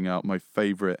finding out my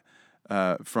favorite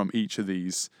from each of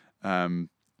these. My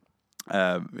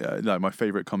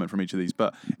favorite comment from each of these,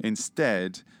 but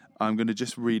instead I'm going to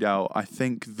just read out, I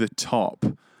think, the top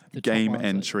game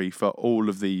entry for all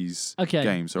of these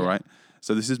games. All right.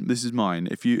 So this is mine.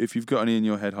 If you've got any in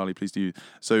your head, Harley, please do.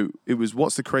 So it was,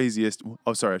 what's the craziest?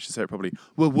 Oh, sorry, I should say it properly.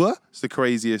 Well, what's the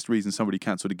craziest reason somebody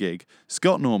cancelled a gig?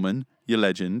 Scott Norman, your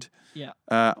legend. Yeah.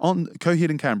 On Coheed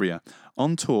and Cambria,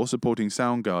 on tour supporting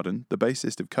Soundgarden, the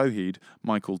bassist of Coheed,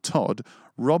 Michael Todd,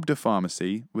 robbed a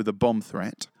pharmacy with a bomb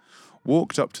threat,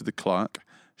 walked up to the clerk,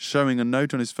 showing a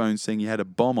note on his phone saying he had a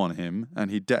bomb on him and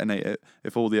he'd detonate it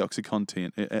if all the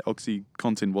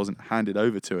OxyContin wasn't handed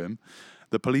over to him.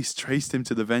 The police traced him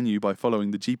to the venue by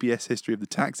following the GPS history of the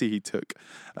taxi he took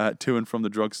to and from the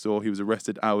drugstore. He was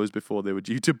arrested hours before they were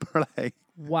due to play.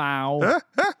 Wow.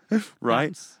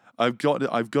 Right? I've got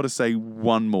to say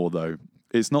one more, though.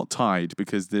 It's not tied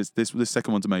because this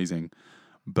second one's amazing.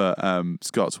 But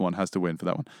Scott's one has to win for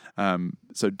that one.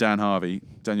 So Daniel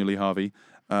Lee Harvey,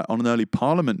 on an early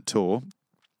Parliament tour,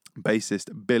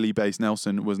 bassist Billy Bass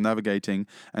Nelson was navigating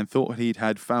and thought he'd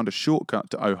had found a shortcut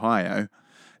to Ohio.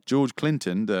 George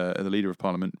Clinton, the leader of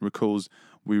Parliament, recalls,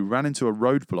 "We ran into a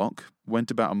roadblock,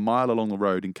 went about a mile along the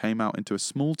road and came out into a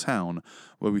small town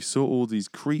where we saw all these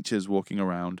creatures walking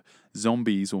around,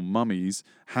 zombies or mummies,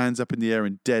 hands up in the air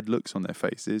and dead looks on their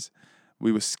faces.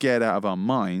 We were scared out of our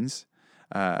minds."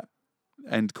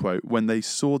 End quote. When they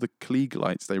saw the Klieg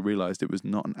lights, they realised it was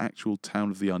not an actual town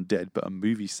of the undead, but a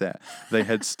movie set. They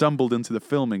had stumbled into the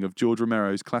filming of George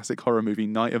Romero's classic horror movie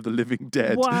Night of the Living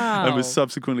Dead, and was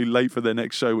subsequently late for their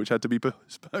next show, which had to be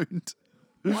postponed.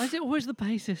 Why is it always the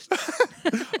bassist?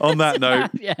 On that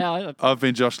note, I've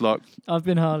been Josh Locke. I've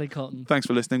been Harley Cotton. Thanks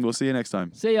for listening. We'll see you next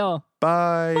time. See ya.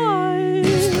 Bye.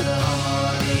 Bye.